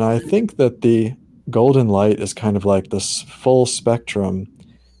 and I think that the golden light is kind of like this full spectrum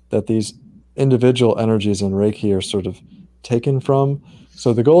that these individual energies in Reiki are sort of taken from.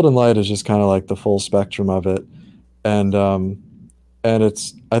 So the golden light is just kind of like the full spectrum of it, and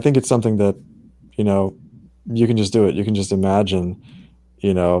I think it's something that you can just do it. You can just imagine,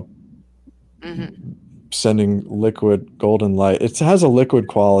 sending liquid golden light. It has a liquid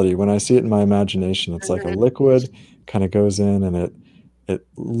quality. When I see it in my imagination, it's like a liquid kind of goes in and it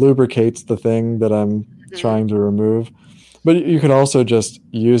lubricates the thing that I'm trying to remove. But you could also just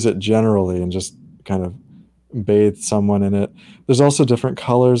use it generally and just kind of bathe someone in it. There's also different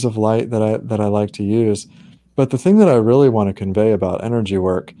colors of light that I like to use. But the thing that I really want to convey about energy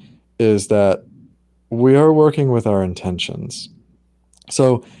work is that we are working with our intentions.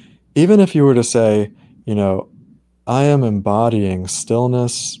 So even if you were to say, I am embodying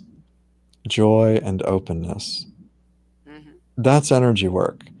stillness, joy, and openness, that's energy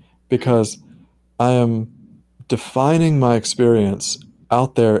work, because I am defining my experience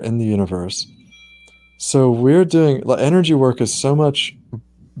out there in the universe. So energy work is so much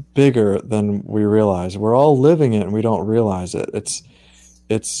bigger than we realize. We're all living it and we don't realize it.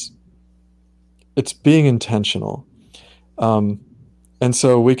 It's being intentional. And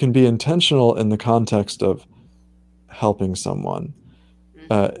so we can be intentional in the context of helping someone.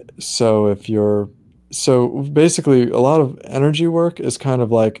 So basically a lot of energy work is kind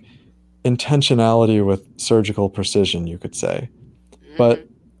of like intentionality with surgical precision, you could say. But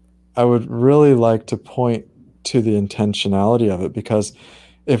I would really like to point to the intentionality of it, because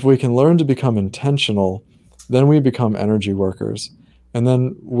if we can learn to become intentional, then we become energy workers. And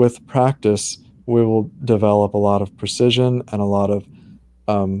then with practice, we will develop a lot of precision and a lot of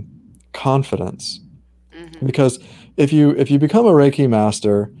confidence. Because if you become a Reiki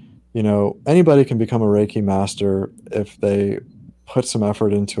master, anybody can become a Reiki master if they put some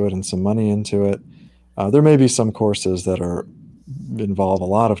effort into it and some money into it. There may be some courses that involve a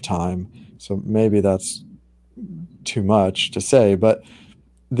lot of time, so maybe that's too much to say, but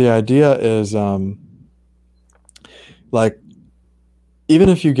the idea is like, even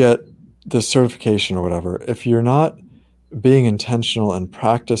if you get the certification or whatever, if you're not being intentional and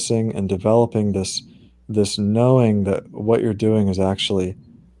practicing and developing this knowing that what you're doing is actually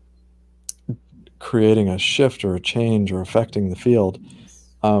creating a shift or a change or affecting the field,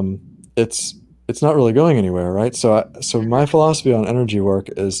 it's not really going anywhere, right? So my philosophy on energy work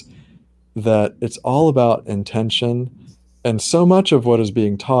is that it's all about intention, and so much of what is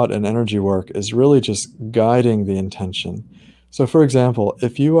being taught in energy work is really just guiding the intention. So for example,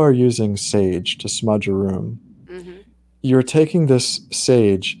 if you are using sage to smudge a room, you're taking this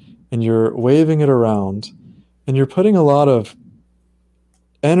sage and you're waving it around, and you're putting a lot of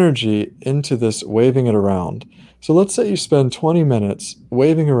energy into this waving it around. So let's say you spend 20 minutes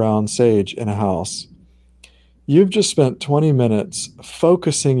waving around sage in a house. You've just spent 20 minutes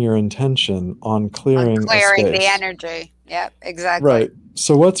focusing your intention on clearing a clearing the space. energy. Yep, exactly. Right.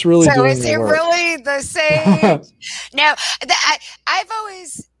 So what's really So doing is the it work? really the sage? No, I've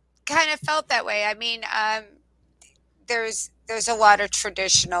always kind of felt that way. I mean, there's a lot of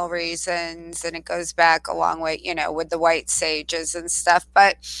traditional reasons, and it goes back a long way, you know, with the white sages and stuff.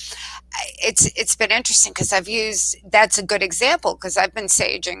 But it's been interesting because that's a good example, because I've been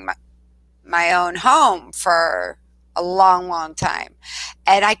saging my own home for a long time,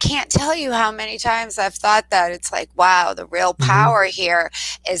 and I can't tell you how many times I've thought that. It's like, wow, the real power here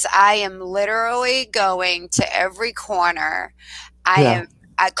is I am literally going to every corner. I am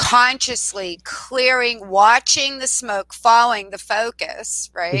consciously clearing, watching the smoke, following the focus,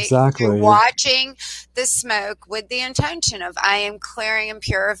 right? Exactly. You're watching the smoke with the intention of I am clearing and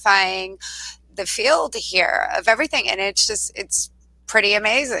purifying the field here of everything. And it's pretty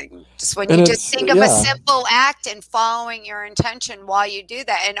amazing. Just when you just think of a simple act and following your intention while you do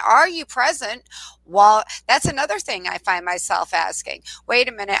that. And are you present while, that's another thing I find myself asking. Wait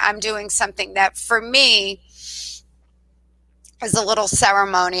a minute, I'm doing something that for me is a little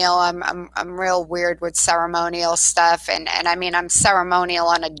ceremonial. I'm real weird with ceremonial stuff. And I mean, I'm ceremonial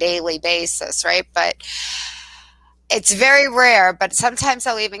on a daily basis, right? But it's very rare, but sometimes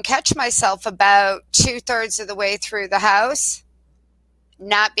I'll even catch myself about 2/3 of the way through the house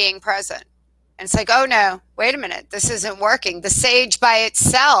not being present. And it's like, oh no, wait a minute, this isn't working. The sage by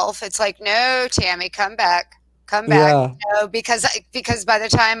itself, it's like, no, Tammy, come back. Yeah. No, because by the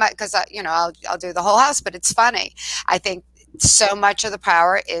time I'll do the whole house. But it's funny. I think so much of the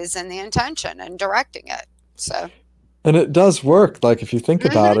power is in the intention and directing it. So. And it does work. Like if you think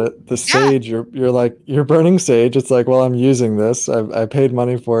about it, the sage, you're burning sage. It's like, well, I'm using this. I paid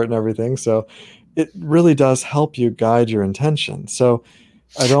money for it and everything. So it really does help you guide your intention. So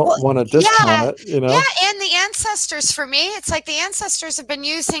I don't want to discount it, you know? Yeah, and the ancestors, for me, it's like the ancestors have been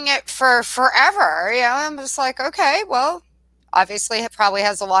using it for forever. You know, I'm just like, okay, well, obviously it probably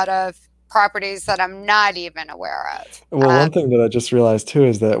has a lot of properties that I'm not even aware of. Well, one thing that I just realized too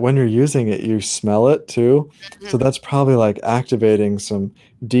is that when you're using it, you smell it too. So that's probably like activating some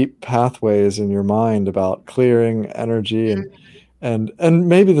deep pathways in your mind about clearing energy and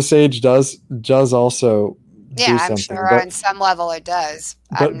maybe the sage does also do I'm something. sure But, on some level it does.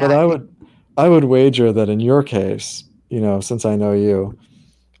 but I would wager that in your case, you know, since I know you,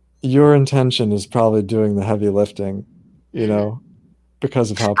 your intention is probably doing the heavy lifting, you know,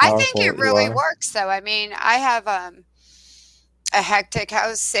 because of how powerful I think it really works, though. I mean, I have a hectic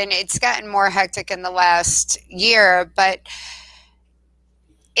house, and it's gotten more hectic in the last year, but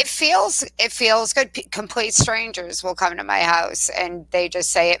it feels good. Complete strangers will come to my house, and they just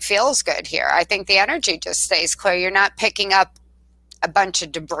say it feels good here. I think the energy just stays clear. You're not picking up a bunch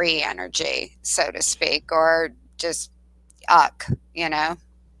of debris energy, so to speak, or just you know.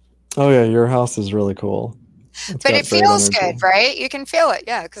 Oh yeah, your house is really cool. But it feels good, right? You can feel it,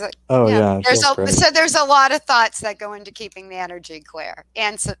 yeah. Because there's a lot of thoughts that go into keeping the energy clear,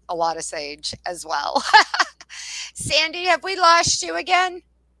 and a lot of sage as well. Sandy, have we lost you again?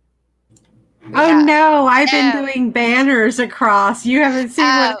 No, I've been doing banners across. You haven't seen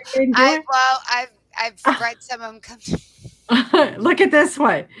what I've been doing? I've read some of them come. Look at this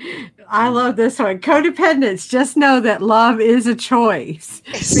one. I love this one. Codependence. Just know that love is a choice.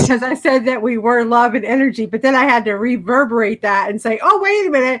 Because I said that we were love and energy, but then I had to reverberate that and say, oh, wait a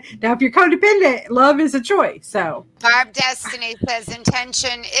minute. Now, if you're codependent, love is a choice. So Barb Destiny says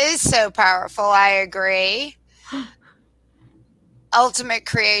intention is so powerful. I agree. Ultimate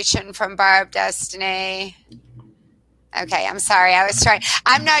creation from Barb Destiny. Okay, I'm sorry.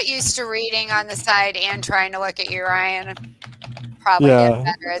 I'm not used to reading on the side and trying to look at you, Ryan. Probably get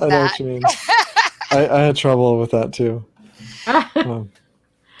better at I that. know what you mean. I had trouble with that too. So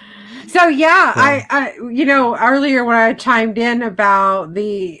I earlier when I chimed in about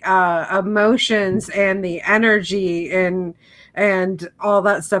the emotions and the energy and all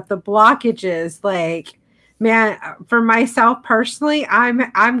that stuff, the blockages, like, man, for myself personally,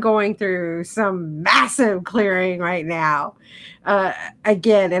 I'm going through some massive clearing right now.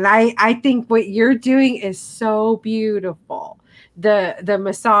 Again, and I think what you're doing is so beautiful. The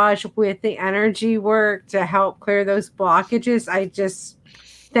massage with the energy work to help clear those blockages. I just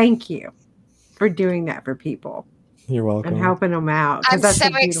thank you for doing that for people. You're welcome. And helping them out. I'm so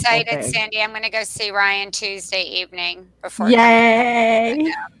excited, Sandy. I'm going to go see Ryan Tuesday evening before. Yay!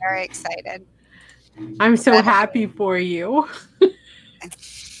 I'm very excited. I'm so happy for you.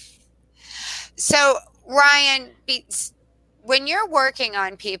 So, Ryan, when you're working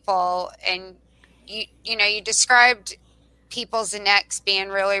on people, and you described people's necks being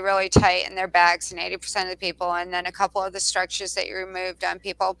really, really tight in their backs, and 80% of the people, and then a couple of the structures that you removed on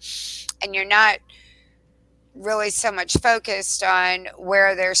people, and you're not really so much focused on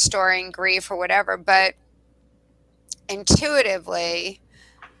where they're storing grief or whatever, but intuitively,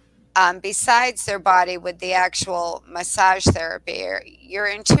 besides their body with the actual massage therapy, you're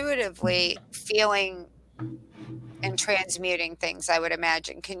intuitively feeling and transmuting things, I would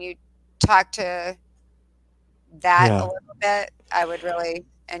imagine. Can you talk to that a Yeah. little bit? I would really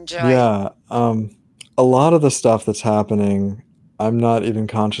enjoy. Yeah. A lot of the stuff that's happening, I'm not even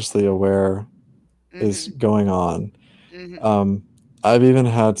consciously aware is Mm-hmm. going on. Mm-hmm. I've even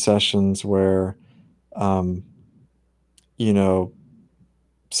had sessions where, um, you know,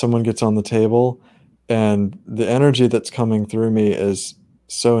 someone gets on the table and the energy that's coming through me is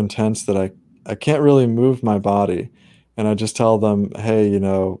so intense that I can't really move my body. And I just tell them, hey,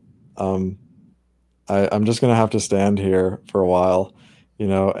 um, I'm just gonna have to stand here for a while,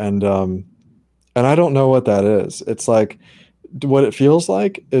 and I don't know what that is. It's like what it feels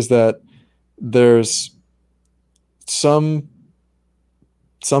like is that there's some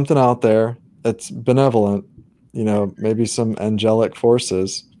something out there that's benevolent, maybe some angelic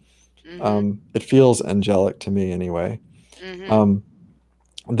forces. Mm-hmm. It feels angelic to me anyway, Mm-hmm. um,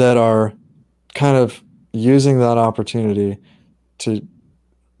 that are kind of using that opportunity to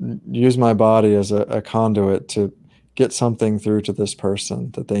use my body as a conduit to get something through to this person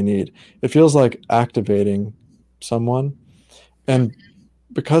that they need. It feels like activating someone. And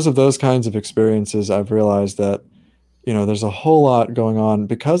because of those kinds of experiences, I've realized that, there's a whole lot going on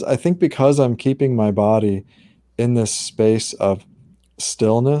because I'm keeping my body in this space of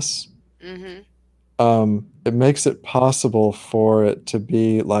stillness. Mm-hmm. It makes it possible for it to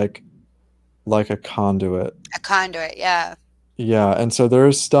be like a conduit. A conduit, yeah. Yeah, and so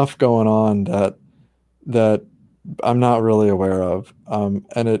there's stuff going on that I'm not really aware of, and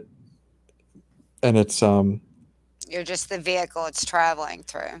it's You're just the vehicle it's traveling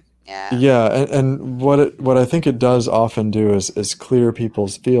through. Yeah. yeah, and what I think it does often do is clear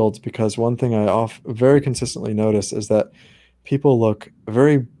people's fields, because one thing I very consistently notice is that people look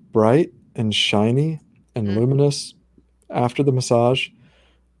very bright and shiny and Mm-hmm. luminous after the massage.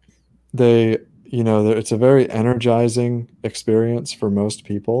 They, it's a very energizing experience for most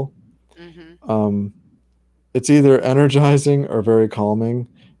people. Mm-hmm. Um, it's either energizing or very calming,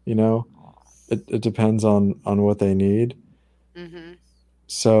 you know. It depends on what they need. Mm-hmm.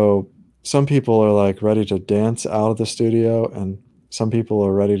 So some people are like ready to dance out of the studio, and some people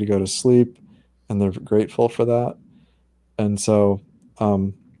are ready to go to sleep, and they're grateful for that. And so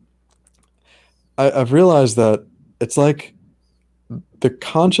um, I've realized that it's like the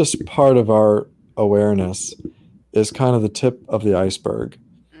conscious part of our awareness is kind of the tip of the iceberg,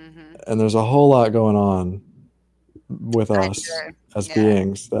 Mm-hmm. and there's a whole lot going on with us Under. as Yeah.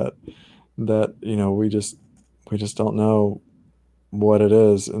 beings that we just don't know what it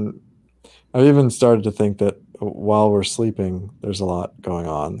is. And I've even started to think that while we're sleeping, there's a lot going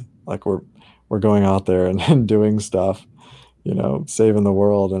on. Like we're going out there and doing stuff, saving the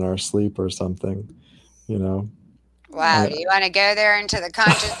world in our sleep or something, you know. Wow. I, Do you want to go there into the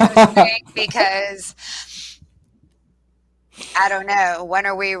consciousness thing? Because I don't know. When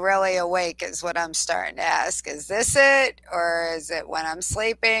are we really awake is what I'm starting to ask. Is this it? Or is it when I'm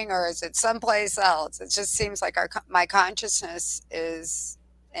sleeping? Or is it someplace else? It just seems like my consciousness is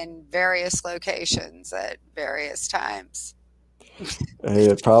in various locations at various times. hey,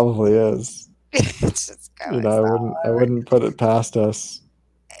 it probably is. It's just going all I over. wouldn't put it past us,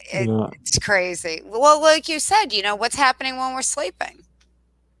 you know. It's crazy. Well, like you said, what's happening when we're sleeping?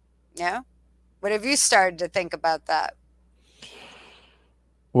 Yeah. What have you started to think about that?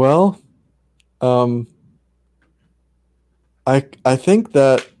 Well, um, I think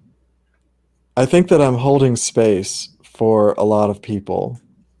that I'm holding space for a lot of people,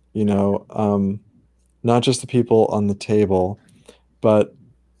 not just the people on the table, but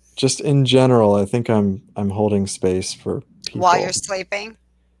just in general. I think I'm holding space for While you're people. sleeping?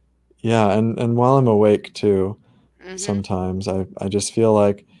 Yeah, and while I'm awake too, Mm-hmm. sometimes I just feel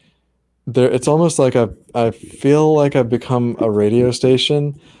like it's almost like I feel like I've become a radio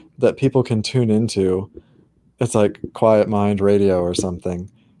station that people can tune into. It's like Quiet Mind Radio or something.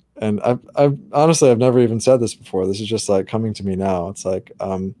 And I've honestly, I've never even said this before. This is just like coming to me now. It's like,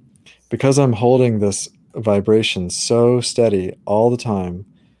 because I'm holding this vibration so steady all the time,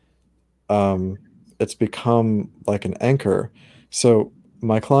 it's become like an anchor. So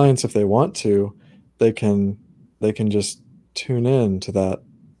my clients, if they want to, they can just tune in to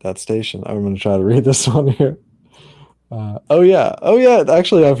that station. I'm going to try to read this one here. Oh yeah.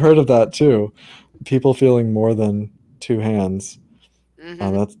 Actually, I've heard of that too. People feeling more than two hands.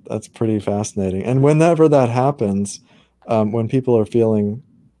 That's pretty fascinating. And whenever that happens, when people are feeling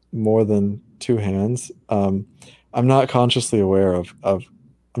more than two hands, I'm not consciously aware of.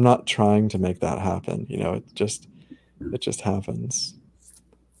 I'm not trying to make that happen. It just happens.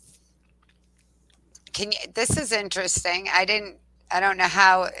 This is interesting. I don't know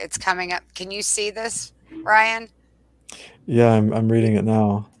how it's coming up. Can you see this, Ryan? Yeah, I'm reading it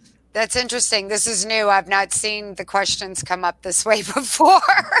now. That's interesting. This is new. I've not seen the questions come up this way before.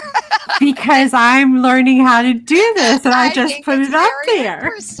 Because I'm learning how to do this, and I just put it up there.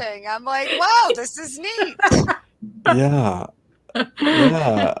 Interesting. I'm like, wow, this is neat. Yeah.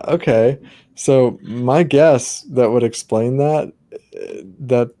 Okay. So my guess that would explain that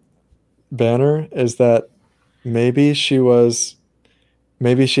banner is that maybe she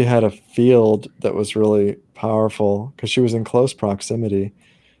had a field that was really powerful because she was in close proximity.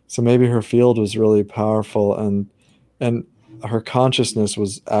 So maybe her field was really powerful, and her consciousness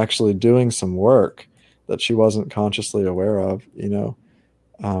was actually doing some work that she wasn't consciously aware of. Do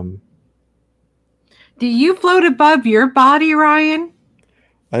you float above your body, Ryan?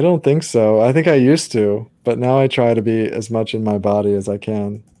 I don't think so. I think I used to, but now I try to be as much in my body as I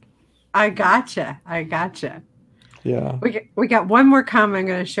can. I gotcha. Yeah. We got one more comment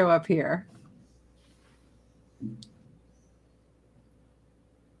going to show up here.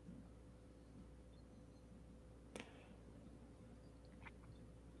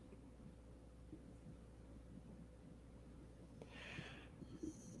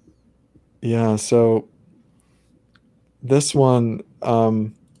 Yeah, so this one,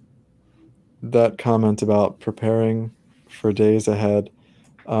 that comment about preparing for days ahead,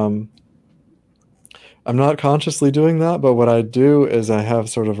 I'm not consciously doing that, but what I do is I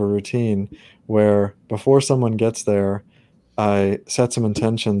have sort of a routine where before someone gets there, I set some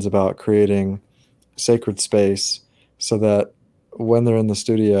intentions about creating sacred space so that when they're in the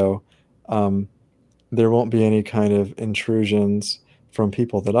studio, there won't be any kind of intrusions from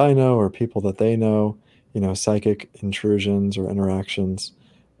people that I know or people that they know, psychic intrusions or interactions.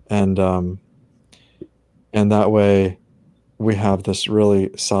 And that way we have this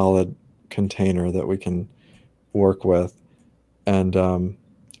really solid container that we can work with. And I'll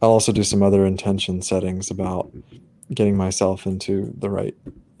also do some other intention settings about getting myself into the right,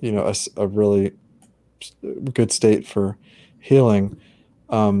 a really good state for healing.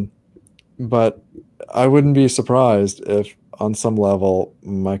 But I wouldn't be surprised if on some level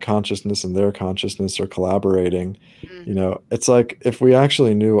my consciousness and their consciousness are collaborating. It's like if we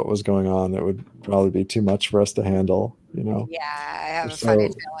actually knew what was going on, it would probably be too much for us to handle. Yeah, I have a funny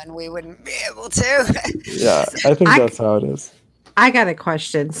feeling we wouldn't be able to. Yeah, I think that's how it is. I got a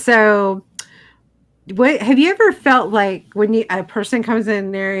question. So what have you ever felt like when a person comes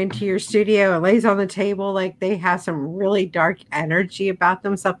in there into your studio and lays on the table, like they have some really dark energy about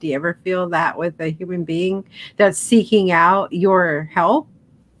themselves? Do you ever feel that with a human being that's seeking out your help?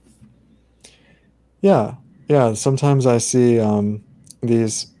 Yeah. Sometimes I see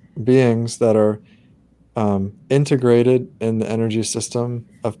these beings that are integrated in the energy system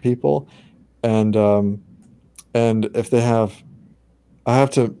of people, and if they have, I have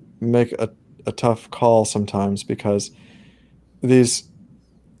to make a tough call sometimes because these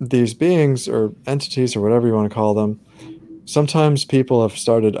beings or entities or whatever you want to call them, sometimes people have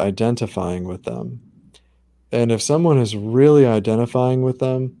started identifying with them. And if someone is really identifying with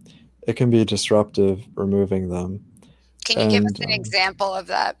them, it can be disruptive removing them. Can you give us an example of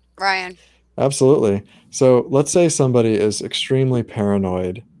that, Ryan? Absolutely. So let's say somebody is extremely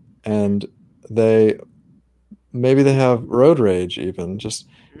paranoid and maybe they have road rage even, just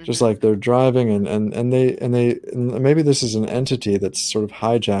like they're driving and maybe this is an entity that's sort of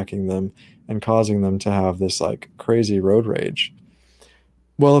hijacking them and causing them to have this like crazy road rage.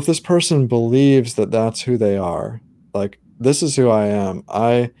 Well, if this person believes that that's who they are, like this is who I am,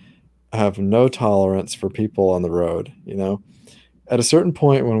 I have no tolerance for people on the road, at a certain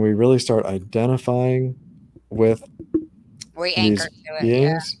point when we really start identifying with these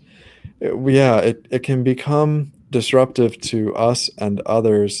beings, it can become disruptive to us and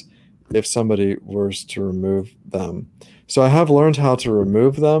others if somebody were to remove them. So I have learned how to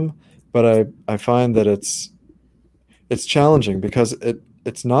remove them, but I find that it's challenging because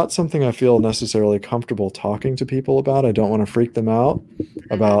it's not something I feel necessarily comfortable talking to people about. I don't want to freak them out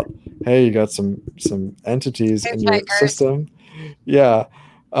about, hey, you got some entities in your system. Yeah.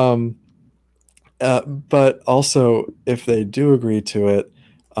 But also if they do agree to it,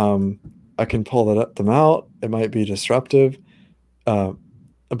 I can pull them out. It might be disruptive.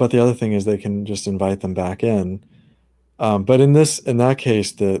 But the other thing is they can just invite them back in. But in that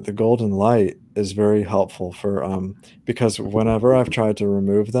case, the golden light is very helpful because whenever I've tried to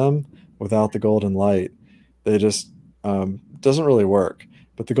remove them without the golden light, they just doesn't really work.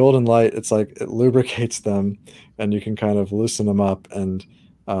 But the golden light, it's like it lubricates them, and you can kind of loosen them up and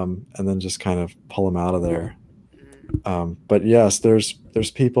then just kind of pull them out of there. But yes,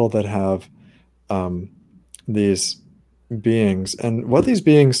 there's people that have these beings, and what these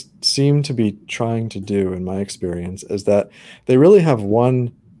beings seem to be trying to do, in my experience, is that they really have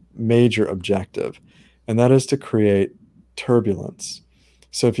one major objective, and that is to create turbulence.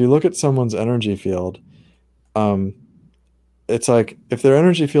 So if you look at someone's energy field, it's like if their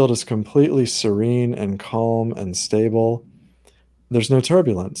energy field is completely serene and calm and stable, there's no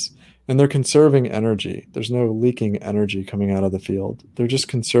turbulence, and they're conserving energy. There's no leaking energy coming out of the field. They're just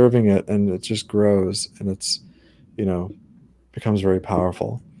conserving it, and it just grows, and it's, becomes very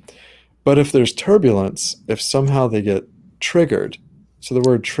powerful. But if there's turbulence, if somehow they get triggered, so the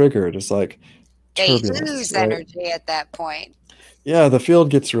word triggered is like turbulence, they lose right? energy at that point. Yeah, the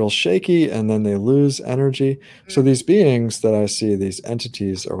field gets real shaky, and then they lose energy. So these beings that I see, these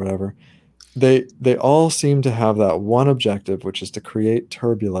entities or whatever, they all seem to have that one objective, which is to create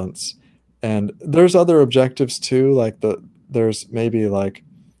turbulence. And there's other objectives too, like there's maybe like,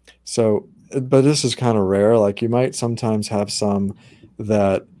 so, but this is kind of rare. Like you might sometimes have some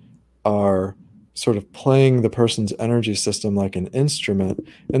that are sort of playing the person's energy system like an instrument,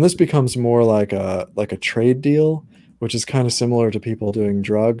 and this becomes more like a trade deal, which is kind of similar to people doing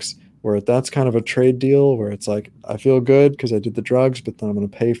drugs, where that's kind of a trade deal where it's like, I feel good because I did the drugs, but then I'm going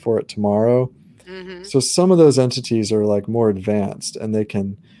to pay for it tomorrow. So some of those entities are like more advanced, and they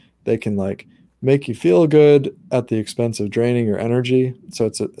can like make you feel good at the expense of draining your energy. So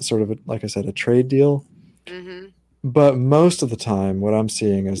it's a sort of like I said, a trade deal. But most of the time what I'm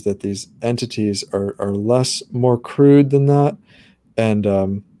seeing is that these entities are more crude than that,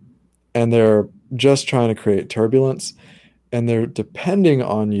 and they're just trying to create turbulence, and they're depending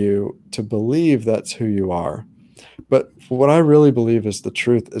on you to believe that's who you are. But what I really believe is the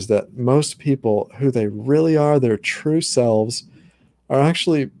truth is that most people, who they really are, their true selves, are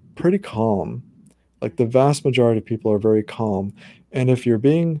actually pretty calm. Like the vast majority of people are very calm. And if you're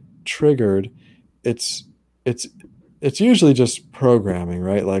being triggered, it's usually just programming,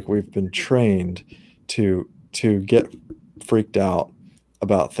 right? Like we've been trained to get freaked out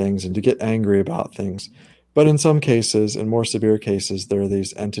about things and to get angry about things. But in some cases, in more severe cases, there are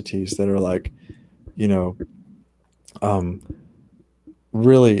these entities that are like,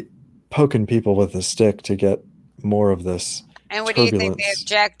 really poking people with a stick to get more of this And what turbulence. do you think the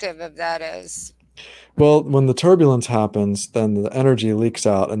objective of that is? Well, when the turbulence happens, then the energy leaks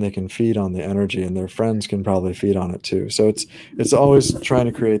out, and they can feed on the energy, and their friends can probably feed on it too. So it's always trying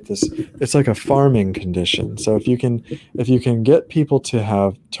to create this. It's like a farming condition. So if you can get people to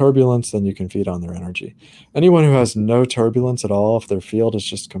have turbulence, then you can feed on their energy. Anyone who has no turbulence at all, if their field is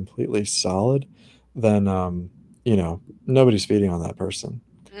just completely solid, then nobody's feeding on that person.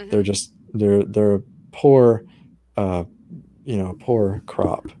 They're just they're a poor poor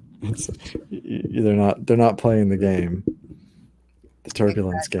crop. They're not playing the game, the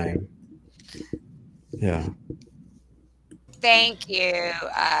turbulence game. Yeah. Thank you,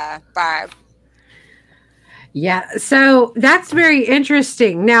 Barb. Yeah, so that's very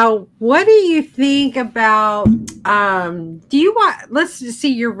interesting. Now, what do you think about do you watch, let's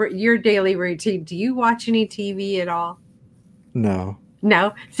see your daily routine. Do you watch any TV at all? No.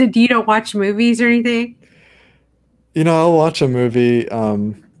 So you don't watch movies or anything? I'll watch a movie, but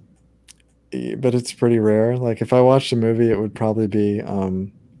it's pretty rare. Like if I watched a movie, it would probably be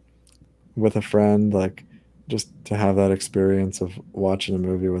with a friend, like just to have that experience of watching a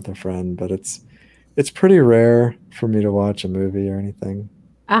movie with a friend. But it's pretty rare for me to watch a movie or anything.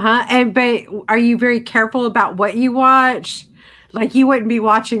 But are you very careful about what you watch? Like you wouldn't be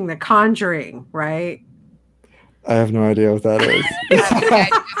watching The Conjuring, right? I have no idea what that is. I have no idea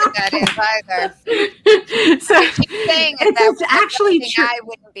what that is either. So it's actually true. I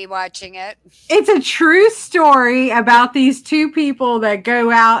wouldn't be watching it. It's a true story about these two people that go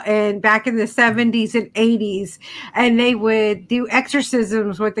out and back in the 70s and 80s, and they would do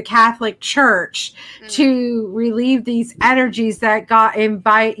exorcisms with the Catholic Church to relieve these energies that got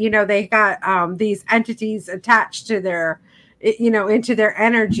they got these entities attached to their, into their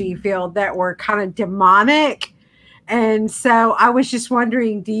energy field that were kind of demonic. And so I was just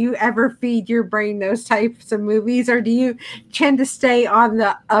wondering, do you ever feed your brain those types of movies, or do you tend to stay on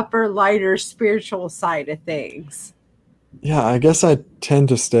the upper, lighter, spiritual side of things? Yeah, I guess I tend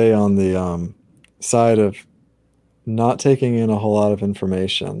to stay on the side of not taking in a whole lot of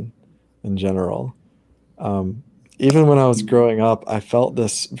information in general. Um, Even when I was growing up, I felt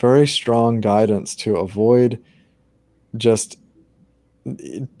this very strong guidance to avoid just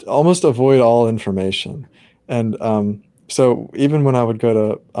almost avoid all information. And so even when I would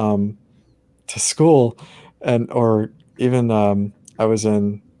go to school, and or even I was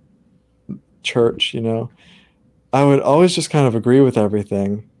in church, I would always just kind of agree with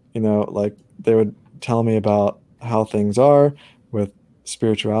everything, like they would tell me about how things are with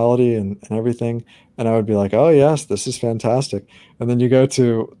spirituality and everything. And I would be like, oh, yes, this is fantastic. And then you go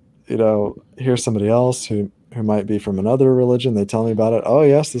to, hear somebody else who might be from another religion. They tell me about it. Oh,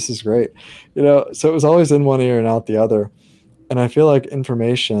 yes, this is great. So it was always in one ear and out the other. And I feel like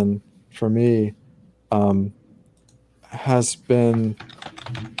information for me um, has been,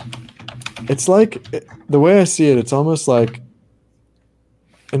 it's like the way I see it, it's almost like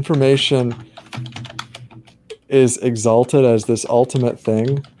information is exalted as this ultimate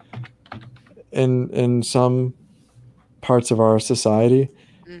thing in some parts of our society.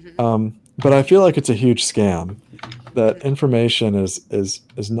 But I feel like it's a huge scam, that information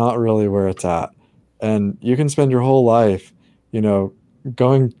is not really where it's at. And you can spend your whole life,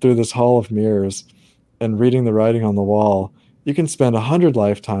 going through this hall of mirrors and reading the writing on the wall. You can spend 100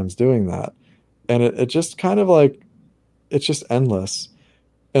 lifetimes doing that. And it just kind of like, it's just endless.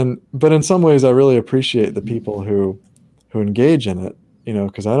 But in some ways I really appreciate the people who engage in it,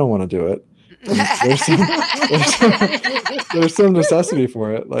 because I don't want to do it. There's some necessity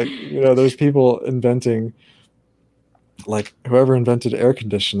for it. Like, there's people inventing, like whoever invented air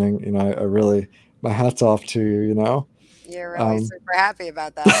conditioning, I really, my hat's off to you. You're really super happy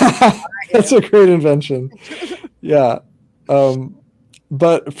about that. That's a great invention. Yeah.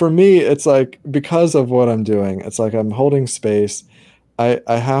 But for me, it's like, because of what I'm doing, it's like I'm holding space. I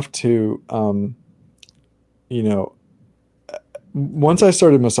have to, once I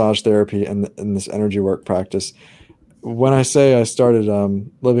started massage therapy and this energy work practice, when I say I started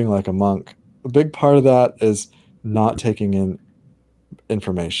living like a monk, a big part of that is not taking in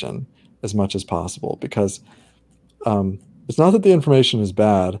information as much as possible, because it's not that the information is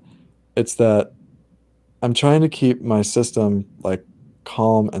bad, it's that I'm trying to keep my system like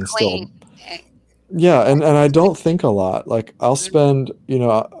calm and Clean. still. Yeah, and I don't think a lot. Like I'll spend,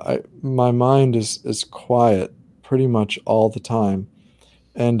 my mind is quiet pretty much all the time.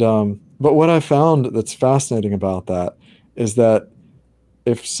 And but what I found that's fascinating about that is that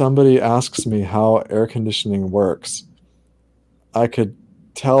if somebody asks me how air conditioning works, I could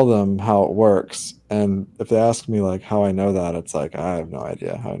tell them how it works. And if they ask me like how I know that, it's like, I have no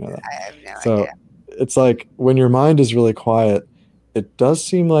idea how I know that. I have no So idea. it's like when your mind is really quiet, it does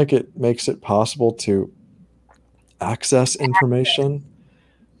seem like it makes it possible to access information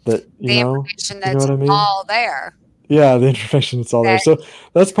that, The information you know that's what I mean? all there. Yeah, the information that's all there. That- So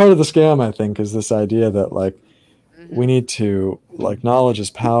that's part of the scam, I think, is this idea that like we need to, like, knowledge is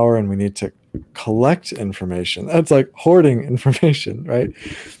power and we need to collect information. That's like hoarding information, right?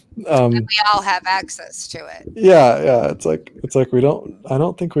 we all have access to it. Yeah. It's like I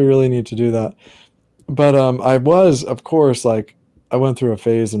don't think we really need to do that. But I was, of course, like I went through a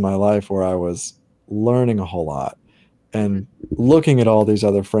phase in my life where I was learning a whole lot and looking at all these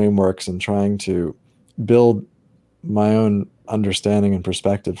other frameworks and trying to build my own understanding and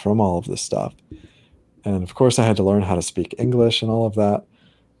perspective from all of this stuff. And of course, I had to learn how to speak English and all of that.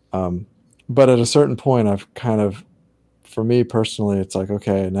 But at a certain point, I've kind of, for me personally, it's like,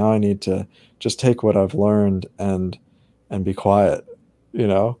 okay, now I need to just take what I've learned and be quiet,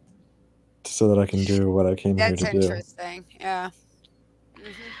 so that I can do what I came here to do. That's interesting. Yeah.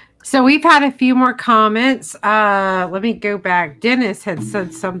 So we've had a few more comments. Let me go back. Dennis had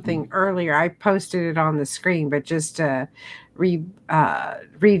said something earlier. I posted it on the screen, but just to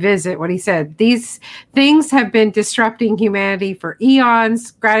revisit what he said. These things have been disrupting humanity for eons.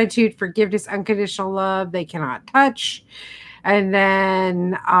 Gratitude, forgiveness, unconditional love, they cannot touch. And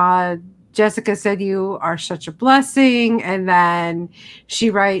then Jessica said, you are such a blessing. And then she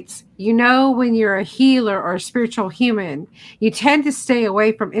writes, when you're a healer or a spiritual human, you tend to stay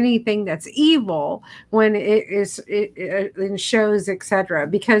away from anything that's evil when it is in shows, etc.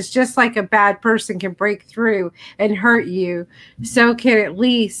 Because just like a bad person can break through and hurt you, so can at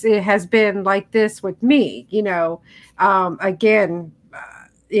least it has been like this with me. Again,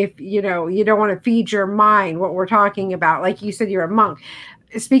 if you don't want to feed your mind what we're talking about, like you said, you're a monk.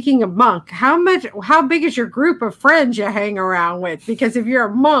 Speaking of monk, how big is your group of friends you hang around with? Because if you're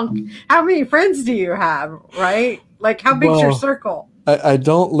a monk, how many friends do you have, right? Like how big's your circle? I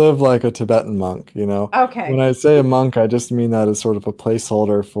don't live like a Tibetan monk, you know. When Okay. I say a monk, I just mean that as sort of a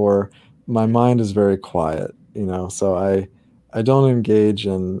placeholder for my mind is very quiet, you know. So I don't engage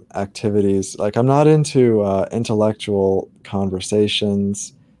in activities like I'm not into intellectual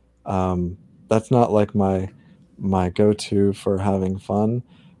conversations. Um, that's not like my go-to for having fun.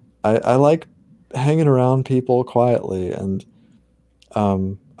 I like hanging around people quietly, and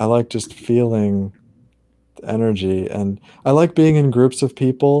I like just feeling energy. And I like being in groups of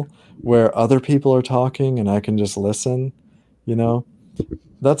people where other people are talking and I can just listen, you know?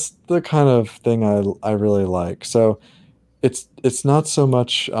 That's the kind of thing I really like. So it's not so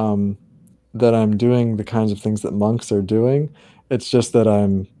much that I'm doing the kinds of things that monks are doing. It's just that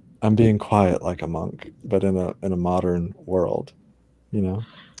I'm being quiet like a monk, but in a modern world, you know?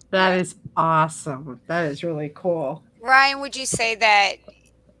 That is awesome. That is really cool. Ryan, would you say that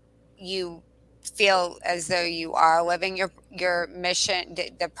you feel as though you are living your mission,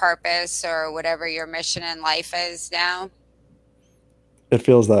 the purpose, or whatever your mission in life is now? It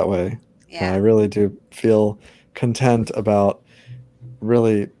feels that way. Yeah, I Yeah. really do feel content about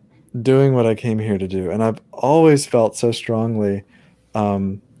really doing what I came here to do. And I've always felt so strongly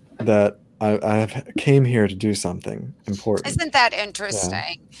um, that I've came here to do something important. Isn't that Yeah.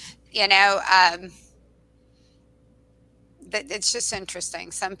 interesting? You know, it's just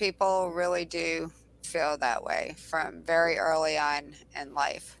interesting. Some people really do feel that way from very early on in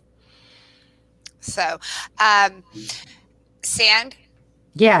life. So, um, Sand,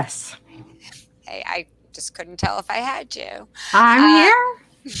 Yes. hey, I just couldn't tell if I had you. I'm Uh, here.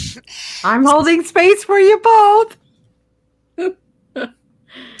 I'm holding space for you both.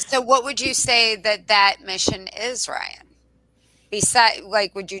 so, what would you say that mission is, Ryan? Beside,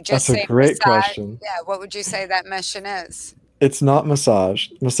 like, would you just That's a say great massage? question. Yeah, what would you say that mission is? It's not massage.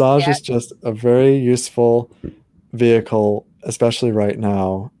 Massage Yeah. is just a very useful vehicle, especially right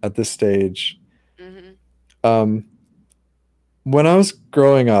now at this stage. Hmm. Um, when I was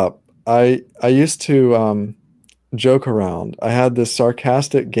growing up, I used to joke around. I had this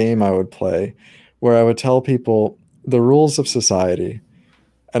sarcastic game I would play where I would tell people the rules of society,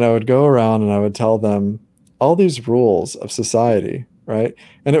 and I would go around and I would tell them all these rules of society, right?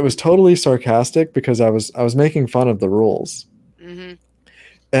 And it was totally sarcastic because I was making fun of the rules. Hmm.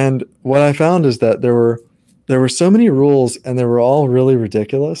 And what I found is that there were so many rules and they were all really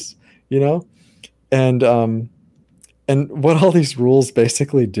ridiculous, you know? And and what all these rules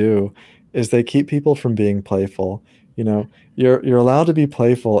basically do is they keep people from being playful. You know, you're allowed to be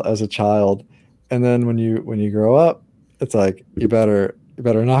playful as a child, and then when you grow up, it's like you better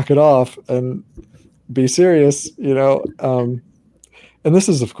knock it off and be serious. You know, and this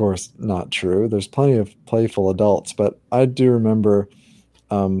is of course not true. There's plenty of playful adults, but I do remember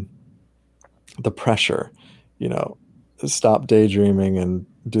um, the pressure. You know, stop daydreaming and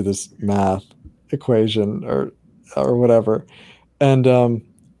do this math equation or whatever. And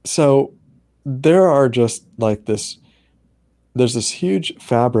so there are just like there's this huge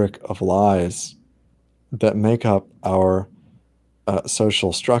fabric of lies that make up our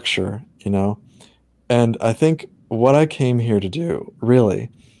social structure, you know? And I think what I came here to do really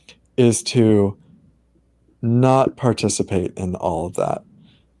is to not participate in all of that,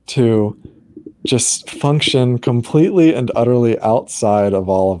 to just function completely and utterly outside of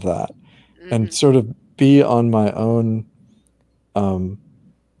all of that and Hmm. sort of be on my own. um,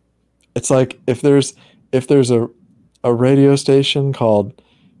 it's like if there's a radio station called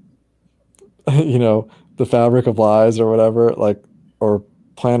you know, the Fabric of Lies or whatever, like, or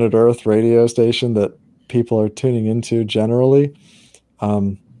Planet Earth radio station that people are tuning into generally.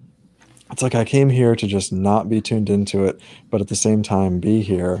 um, it's like I came here to just not be tuned into it, but at the same time be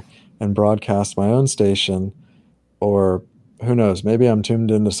here and broadcast my own station. Or who knows, maybe I'm tuned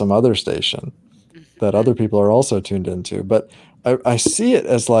into some other station that Hmm. other people are also tuned into. But I see it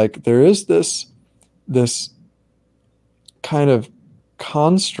as like there is this kind of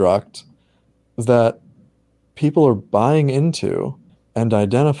construct that people are buying into and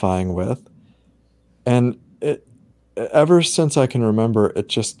identifying with. And it, ever since I can remember,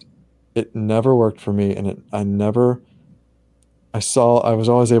 it never worked for me. And I was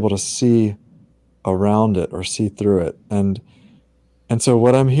always able to see around it or see through it. And so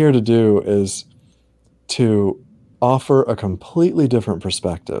what I'm here to do is to offer a completely different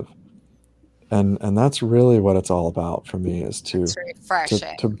perspective. And that's really what it's all about for me, is It's to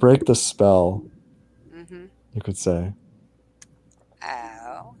refreshing. break the spell, Hmm. you could say.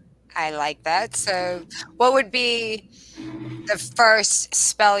 Oh, I like that. So, what would be the first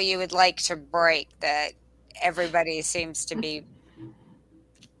spell you would like to break that everybody seems to be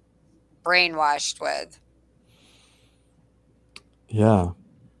brainwashed with? Yeah.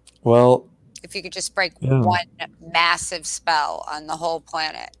 Well, If you could just break yeah, one massive spell on the whole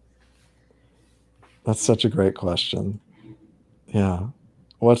planet. that's such a great question. Yeah.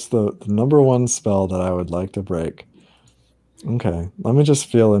 What's the number one spell that I would like to break? Okay, let me just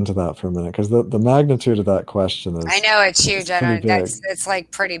feel into that for a minute because the magnitude of that question I is know it's huge. is I pretty don't. big. It's like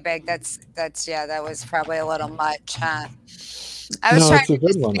pretty big. That's yeah. That was probably a little much, huh? I was No, trying it's a to good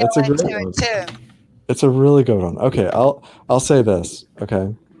just one. feel It's a great into it one. too. It's a really good one. Okay, I'll say this.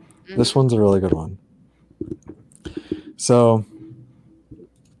 Okay, this Hmm. one's a really good one. So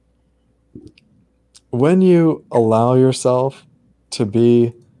when you allow yourself to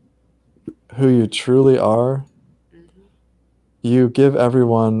be who you truly are, Hmm. you give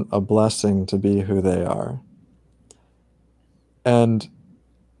everyone a blessing to be who they are. And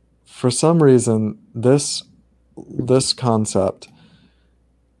for some reason, this concept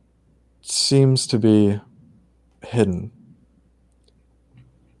seems to be hidden.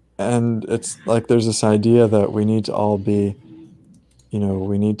 And it's like there's this idea that we need to all be,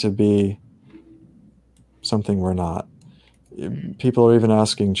 we need to be something we're not. People are even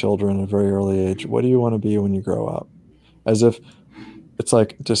asking children at a very early age, what do you want to be when you grow up? As if it's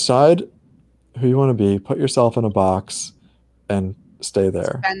like, decide who you want to be, put yourself in a box, and stay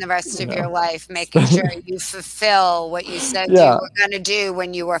there. Spend the rest You of your know? life making sure you fulfill what you said you Yeah. were going to do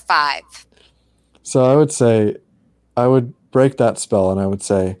when you were 5. So I would say, I would break that spell and I would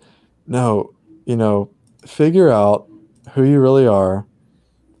say, no, figure out who you really are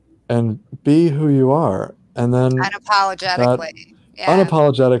and be who you are. And then that Unapologetically. Yeah.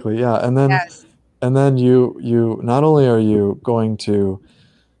 unapologetically, yeah. Yes. And then you not only are you going to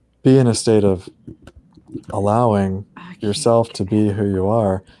be in a state of allowing yourself to be who you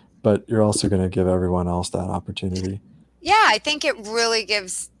are, but you're also going to give everyone else that opportunity. Yeah, I think it really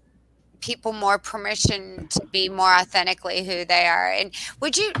gives people more permission to be more authentically who they are. And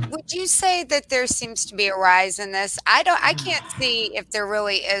would you say that there seems to be a rise in this? I can't see if there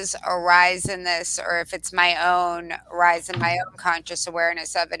really is a rise in this or if it's my own rise in my own conscious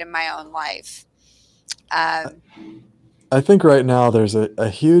awareness of it in my own life. Um, I think right now there's a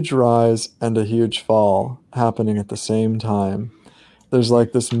huge rise and a huge fall happening at the same time. There's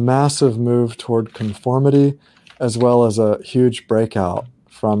like this massive move toward conformity as well as a huge breakout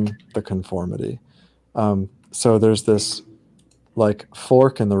from the conformity. So there's this like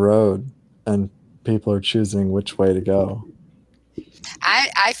fork in the road, and people are choosing which way to go.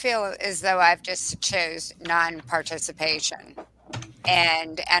 I feel as though I've just chose non-participation.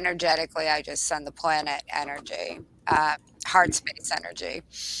 And energetically, I just send the planet energy, heart space energy.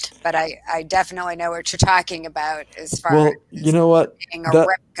 But I definitely know what you're talking about as far Well, you as know what? being a That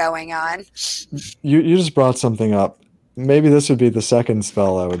rip going on. you just brought something up. Maybe this would be the second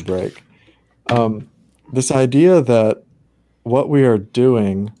spell I would break. Um, this idea that what we are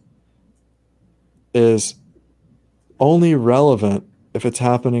doing is only relevant if it's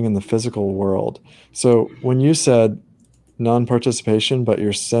happening in the physical world. So when you said non-participation, but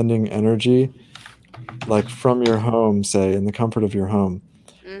you're sending energy like from your home, say in the comfort of your home,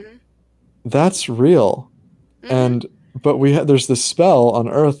 Hmm. that's real. Hmm. And but there's this spell on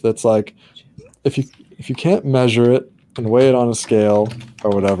Earth that's like if you can't measure it and weigh it on a scale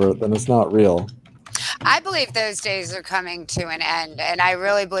or whatever, then it's not real. I believe those days are coming to an end, and I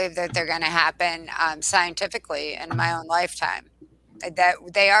really believe that they're going to happen scientifically in my own lifetime. That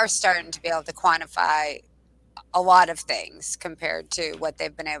they are starting to be able to quantify a lot of things compared to what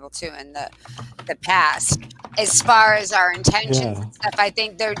they've been able to in the past. As far as our intentions Yeah. and stuff, I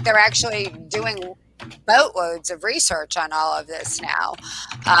think they're actually doing boatloads of research on all of this now.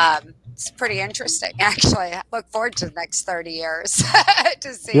 It's pretty interesting, actually. I look forward to the next 30 years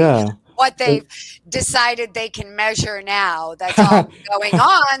to see Yeah. what It, they've decided they can measure now. That's all going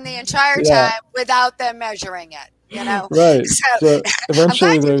on the entire yeah. time without them measuring it. Right. So So I'm glad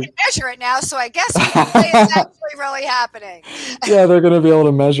eventually you they're can measure it now. So I guess we can say it's actually really happening. yeah, they're going to be able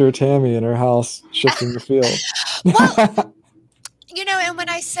to measure Tammy in her house shifting the field. Well, and when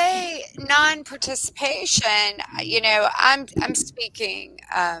I say non-participation, I'm speaking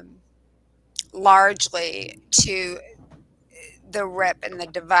largely to the rip and the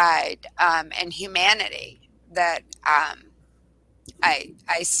divide and humanity that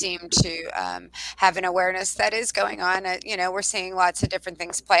I seem to have an awareness that is going on. We're seeing lots of different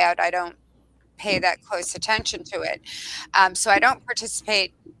things play out. I don't pay that close attention to it, so I don't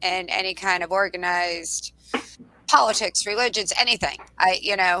participate in any kind of organized politics, religions, anything.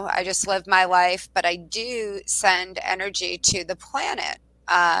 I just live my life, but I do send energy to the planet.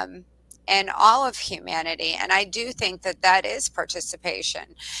 And all of humanity. And I do think that that is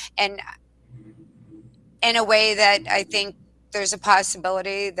participation. And in a way that I think there's a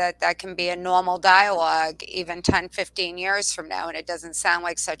possibility that that can be a normal dialogue even 10, 15 years from now, and it doesn't sound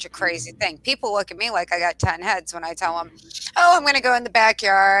like such a crazy thing. People look at me like I got 10 heads when I tell them, oh, I'm going to go in the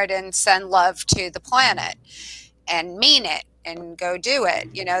backyard and send love to the planet and mean it and go do it.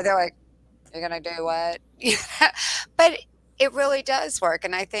 You know, they're like, you're going to do what? But it really does work,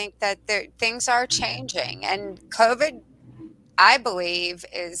 and I think that things are changing, and COVID, I believe,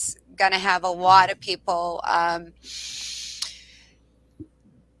 is going to have a lot of people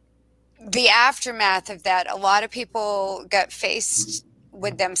the aftermath of that. A lot of people got faced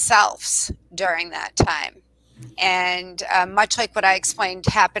with themselves during that time, and much like what I explained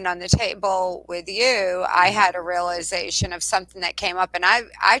happened on the table with you, I had a realization of something that came up, and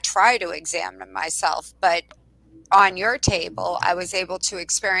I try to examine myself, but on your table, I was able to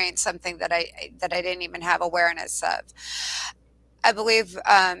experience something that I didn't even have awareness of. I believe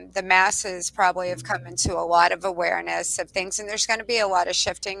the masses probably have come into a lot of awareness of things, and there's going to be a lot of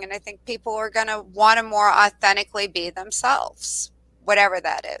shifting, and I think people are going to want to more authentically be themselves, whatever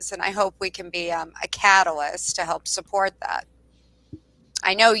that is, and I hope we can be a catalyst to help support that.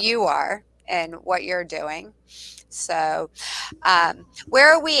 I know you are, and what you're doing. So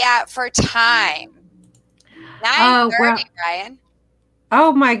where are we at for time? 9:30, well, Ryan.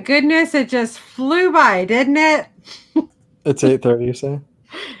 Oh my goodness, it just flew by, didn't it? It's 8:30, you say?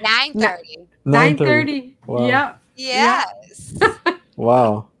 9:30. 9:30. Wow. Yep. Yes.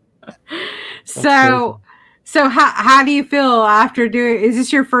 Wow. So how do you feel after doing, is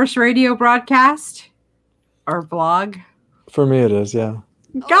this your first radio broadcast or blog? For me it is, yeah.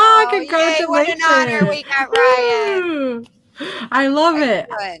 God, congratulations. Yay, what an honor we got, Ryan. I love it.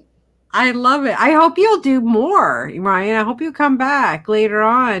 I love it. I hope you'll do more, Ryan. I hope you come back later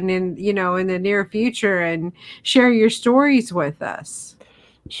on in the near future and share your stories with us.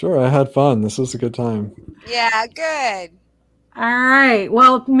 Sure, I had fun. This was a good time. Yeah, good. All right.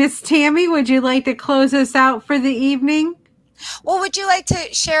 Well, Miss Tammy, would you like to close us out for the evening? Well, would you like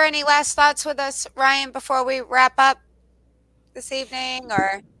to share any last thoughts with us, Ryan, before we wrap up this evening?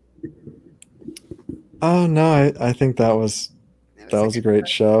 Or Oh no, I think that was a great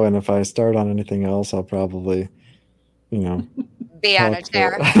show, and if I start on anything else, I'll probably, be on a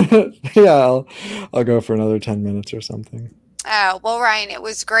tear. Yeah, I'll go for another 10 minutes or something. Oh, well, Ryan, it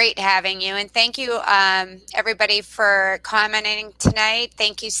was great having you. And thank you, everybody, for commenting tonight.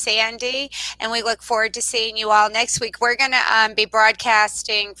 Thank you, Sandy. And we look forward to seeing you all next week. We're going to be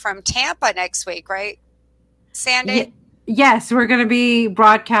broadcasting from Tampa next week, right, Sandy? Yes, we're going to be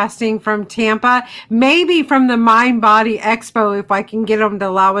broadcasting from Tampa, maybe from the Mind Body Expo if I can get them to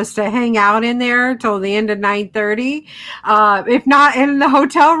allow us to hang out in there till the end of 9:30. If not, in the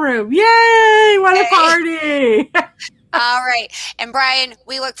hotel room. Yay! What a party! All right. And Brian,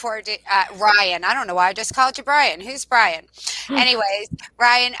 we look forward to Ryan. I don't know why I just called you Brian. Who's Brian? Anyways,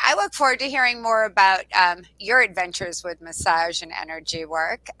 Ryan, I look forward to hearing more about your adventures with massage and energy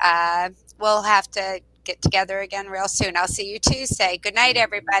work. We'll have to get together again real soon. I'll see you Tuesday. Good night,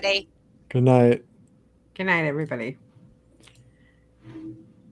 everybody. Good night. Good night, everybody.